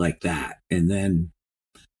changes like that. And then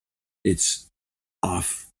it's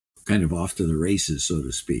kind of off to the races, so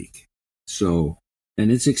to speak. So,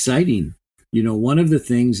 and it's exciting. One of the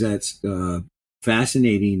things that's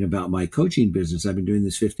fascinating about my coaching business, I've been doing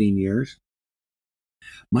this 15 years.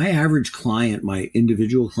 My average client, my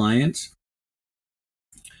individual clients,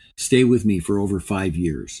 stay with me for over 5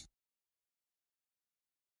 years,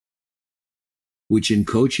 which in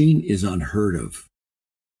coaching is unheard of.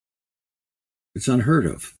 It's unheard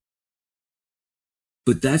of.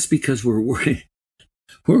 But that's because we're working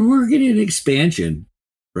in expansion,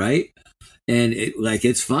 right? And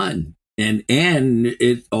it's fun. And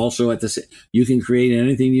it also you can create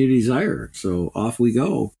anything you desire. So off we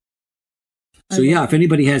go. So yeah, if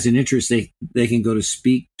anybody has an interest, they can go to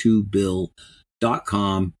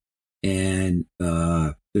speaktobill.com, and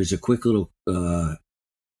there's a quick little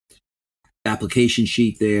application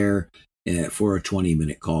sheet there for a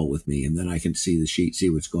 20-minute call with me. And then I can see the sheet,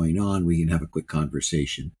 see what's going on. We can have a quick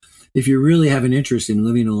conversation. If you really have an interest in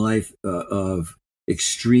living a life of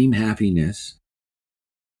extreme happiness,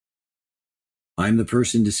 I'm the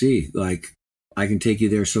person to see. I can take you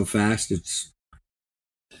there so fast.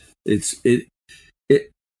 It's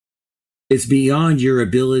beyond your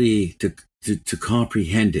ability to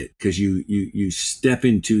comprehend it, because you step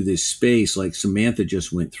into this space like Samantha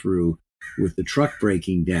just went through with the truck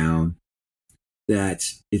breaking down.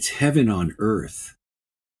 It's heaven on earth.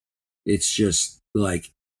 It's just like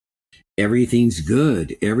everything's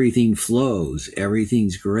good, everything flows,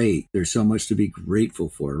 everything's great. There's so much to be grateful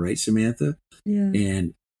for, right, Samantha? Yeah.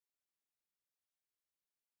 And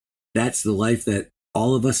that's the life that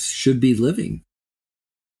all of us should be living.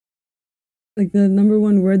 Like the number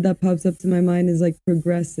one word that pops up to my mind is like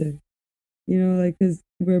progressive. Because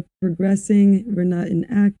we're progressing, we're not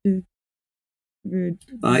inactive.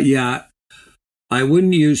 Yeah, I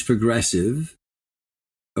wouldn't use progressive,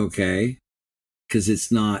 okay, because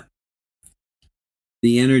it's not.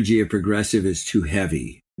 The energy of progressive is too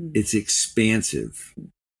heavy. It's expansive.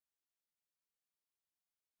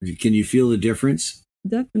 Can you feel the difference?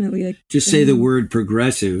 Definitely. Just say the word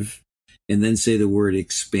progressive and then say the word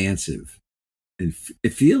expansive and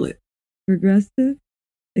feel it. Progressive?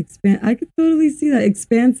 I could totally see that.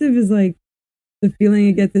 Expansive is like the feeling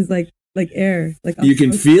it gets is like air. Like you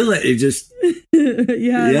can feel it. It just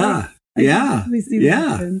yeah. Yeah.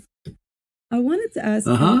 I wanted to ask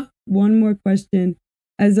one more question.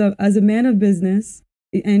 As a man of business,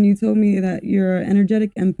 and you told me that you're an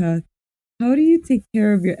energetic empath, how do you take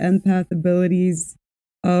care of your empath abilities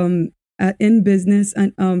in business?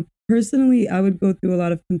 And personally, I would go through a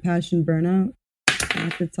lot of compassion burnout. I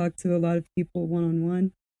have to talk to a lot of people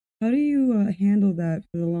one-on-one. How do you handle that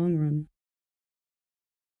for the long run?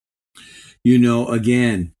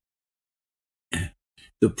 Again,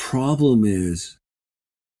 the problem is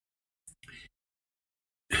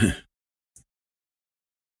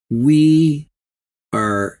we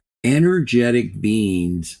are energetic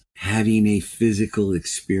beings having a physical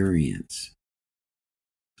experience.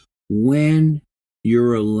 When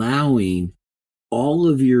you're allowing all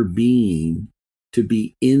of your being to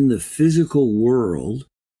be in the physical world,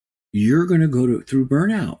 you're going to go through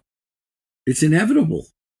burnout. It's inevitable.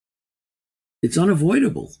 It's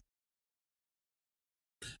unavoidable.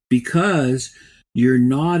 because you're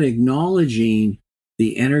not acknowledging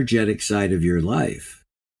the energetic side of your life.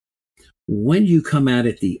 When you come at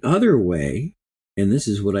it the other way, and this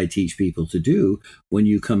is what I teach people to do, when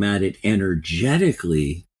you come at it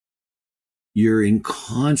energetically, you're in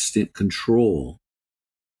constant control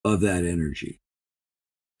of that energy.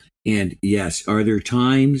 And yes, are there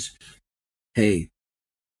times, hey,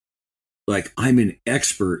 like I'm an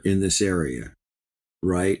expert in this area,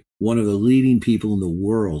 right? One of the leading people in the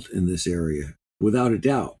world in this area, without a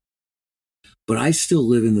doubt. But I still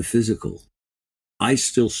live in the physical. I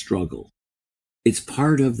still struggle. It's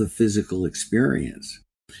part of the physical experience.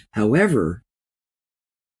 However,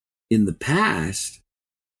 in the past,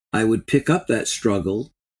 I would pick up that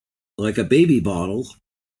struggle like a baby bottle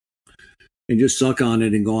and just suck on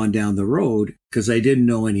it and go on down the road because I didn't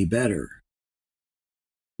know any better.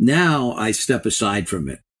 Now I step aside from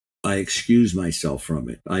it. I excuse myself from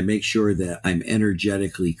it. I make sure that I'm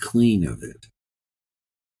energetically clean of it.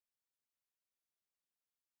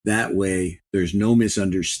 That way, there's no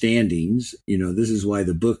misunderstandings. You know, this is why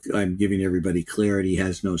the book I'm giving everybody, Clarity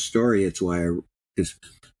Has No Story. It's why, because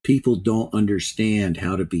people don't understand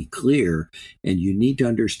how to be clear, and you need to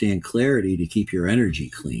understand clarity to keep your energy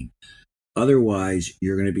clean. Otherwise,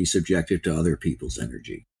 you're going to be subjected to other people's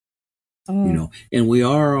energy. You know, and we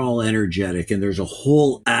are all energetic, and there's a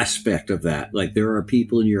whole aspect of that. Like there are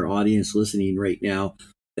people in your audience listening right now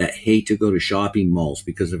that hate to go to shopping malls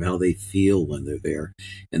because of how they feel when they're there.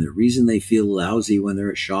 And the reason they feel lousy when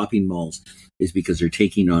they're at shopping malls is because they're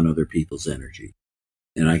taking on other people's energy.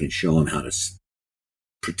 And I can show them how to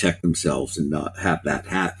protect themselves and not have that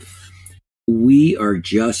hat. We are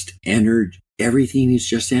just energy. Everything is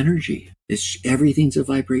just energy. Everything's a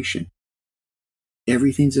vibration.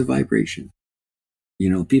 Everything's a vibration. You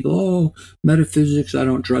know, people, oh, metaphysics, I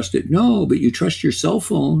don't trust it. No, but you trust your cell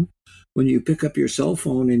phone. When you pick up your cell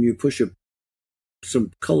phone and you push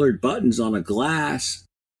some colored buttons on a glass,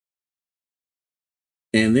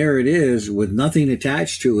 and there it is with nothing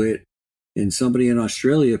attached to it, and somebody in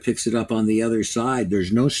Australia picks it up on the other side.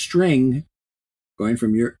 There's no string going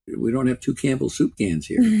from we don't have 2 Campbell soup cans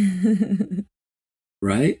here.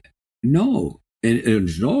 Right? No. And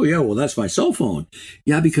oh, yeah, well, that's my cell phone.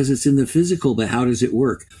 Yeah, because it's in the physical, but how does it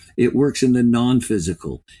work? It works in the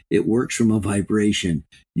non-physical. It works from a vibration.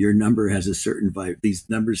 Your number has a certain these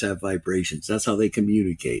numbers have vibrations. That's how they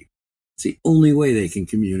communicate. It's the only way they can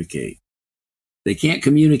communicate. They can't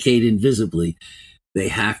communicate invisibly. They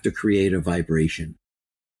have to create a vibration.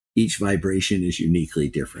 Each vibration is uniquely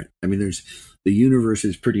different. I mean, the universe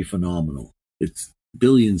is pretty phenomenal. It's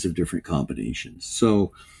billions of different combinations.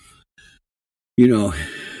 So, you know,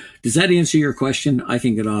 does that answer your question? I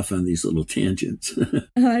can get off on these little tangents.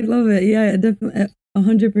 I love it. Yeah, definitely.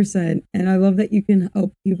 100%. And I love that you can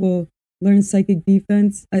help people learn psychic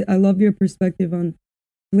defense. I love your perspective on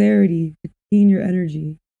clarity, to clean your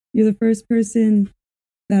energy. You're the first person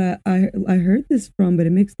that I heard this from, but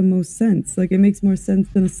it makes the most sense. Like, it makes more sense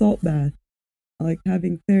than a salt bath. Like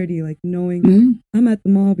having clarity, like knowing I'm at the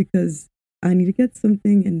mall because I need to get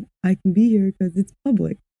something and I can be here because it's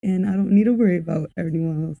public and I don't need to worry about what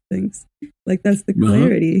anyone else thinks. Like, that's the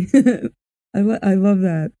clarity. I love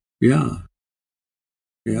that. Yeah.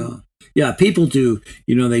 Yeah. Yeah. People do,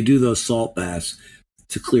 they do those salt baths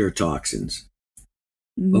to clear toxins.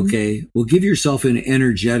 Okay. Well, give yourself an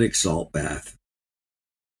energetic salt bath.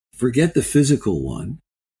 Forget the physical one.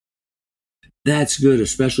 That's good,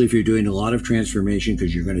 especially if you're doing a lot of transformation,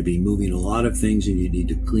 because you're going to be moving a lot of things and you need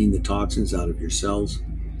to clean the toxins out of your cells.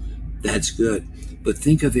 That's good. But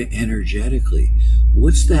think of it energetically.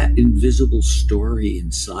 What's that invisible story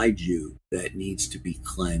inside you that needs to be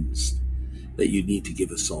cleansed, that you need to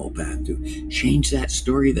give a salt bath to? Change that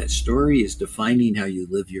story. That story is defining how you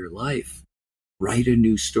live your life. Write a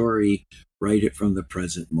new story. Write it from the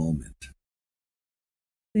present moment.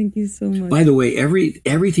 Thank you so much. By the way,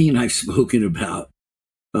 everything I've spoken about,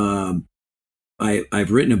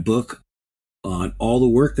 I've written a book on all the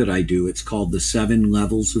work that I do. It's called The 7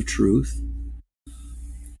 Levels of Truth.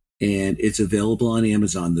 And it's available on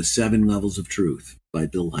Amazon, The 7 Levels of Truth by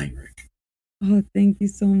Bill Heinrich. Oh, thank you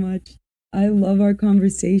so much. I love our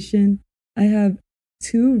conversation. I have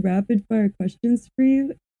 2 rapid fire questions for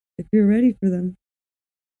you, if you're ready for them.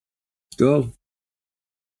 Go.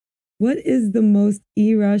 What is the most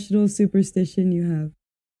irrational superstition you have?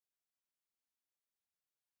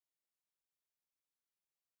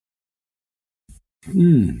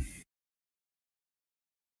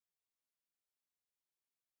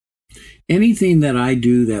 Anything that I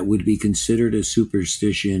do that would be considered a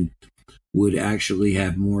superstition would actually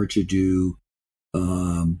have more to do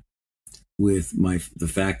with the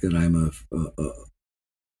fact that I'm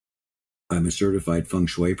I'm a certified feng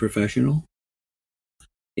shui professional.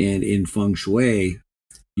 And in feng shui,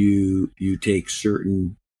 you take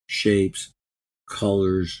certain shapes,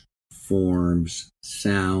 colors, forms,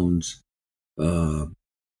 sounds, and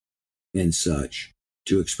such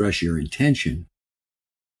to express your intention,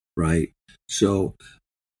 right? So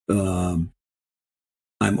I'm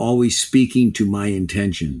always speaking to my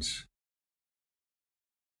intentions,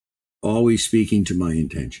 always speaking to my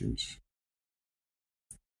intentions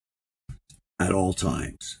at all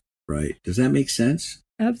times, right? Does that make sense?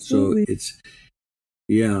 Absolutely. So it's,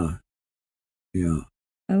 yeah, yeah.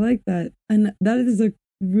 I like that. And that is a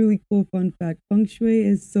really cool fun fact. Feng Shui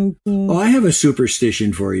is so cool. Oh, I have a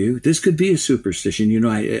superstition for you. This could be a superstition. You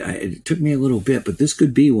know, it took me a little bit, but this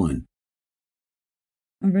could be one.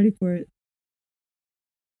 I'm ready for it.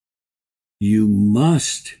 You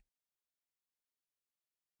must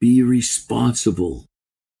be responsible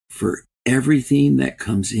for everything that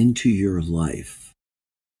comes into your life.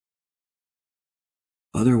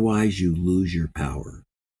 Otherwise, you lose your power.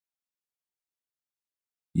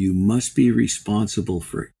 You must be responsible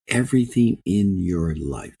for everything in your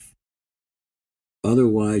life.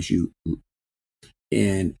 Otherwise,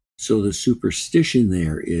 and so the superstition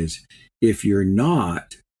there is if you're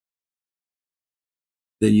not,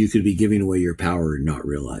 then you could be giving away your power and not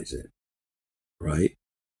realize it, right?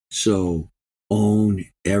 So own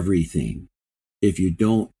everything. If you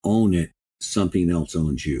don't own it, something else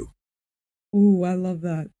owns you. Ooh, I love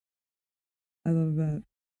that. I love that.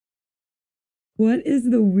 What is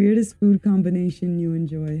the weirdest food combination you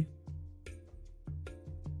enjoy?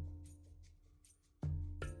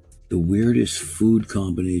 The weirdest food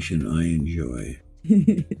combination I enjoy.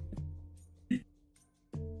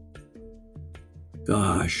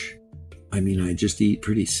 Gosh, I mean, I just eat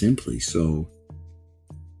pretty simply. So,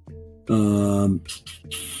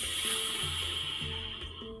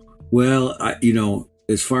 well,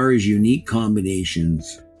 as far as unique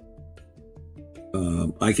combinations,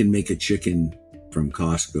 I can make a chicken from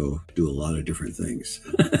Costco do a lot of different things.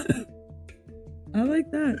 I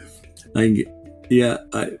like that.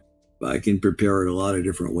 I can prepare it a lot of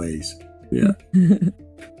different ways. Yeah.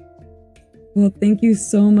 Well, thank you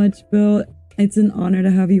so much, Bill. It's an honor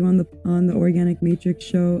to have you on the Organic Matrix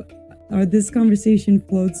show. This conversation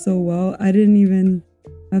flowed so well. I didn't even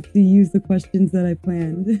have to use the questions that I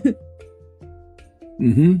planned.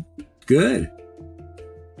 Good.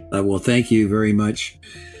 Well, thank you very much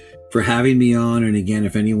for having me on. And again,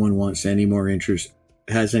 if anyone has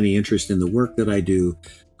any interest in the work that I do,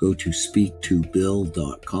 go to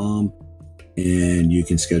speaktobill.com and you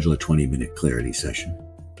can schedule a 20-minute clarity session.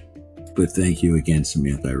 But thank you again,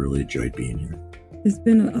 Samantha. I really enjoyed being here. It's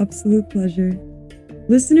been an absolute pleasure.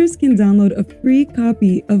 Listeners can download a free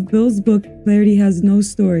copy of Bill's book, Clarity Has No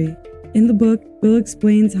Story. In the book, Bill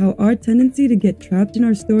explains how our tendency to get trapped in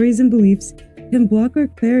our stories and beliefs can block our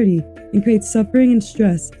clarity and create suffering and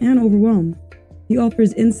stress and overwhelm. He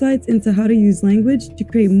offers insights into how to use language to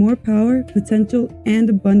create more power, potential, and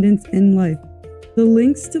abundance in life. The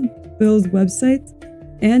links to Bill's website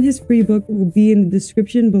and his free book will be in the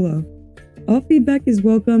description below. All feedback is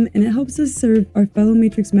welcome and it helps us serve our fellow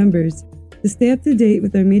Matrix members. To stay up to date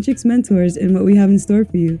with our Matrix mentors and what we have in store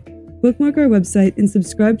for you, bookmark our website and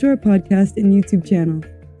subscribe to our podcast and YouTube channel.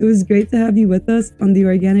 It was great to have you with us on the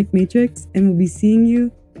Organic Matrix, and we'll be seeing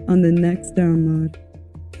you on the next download.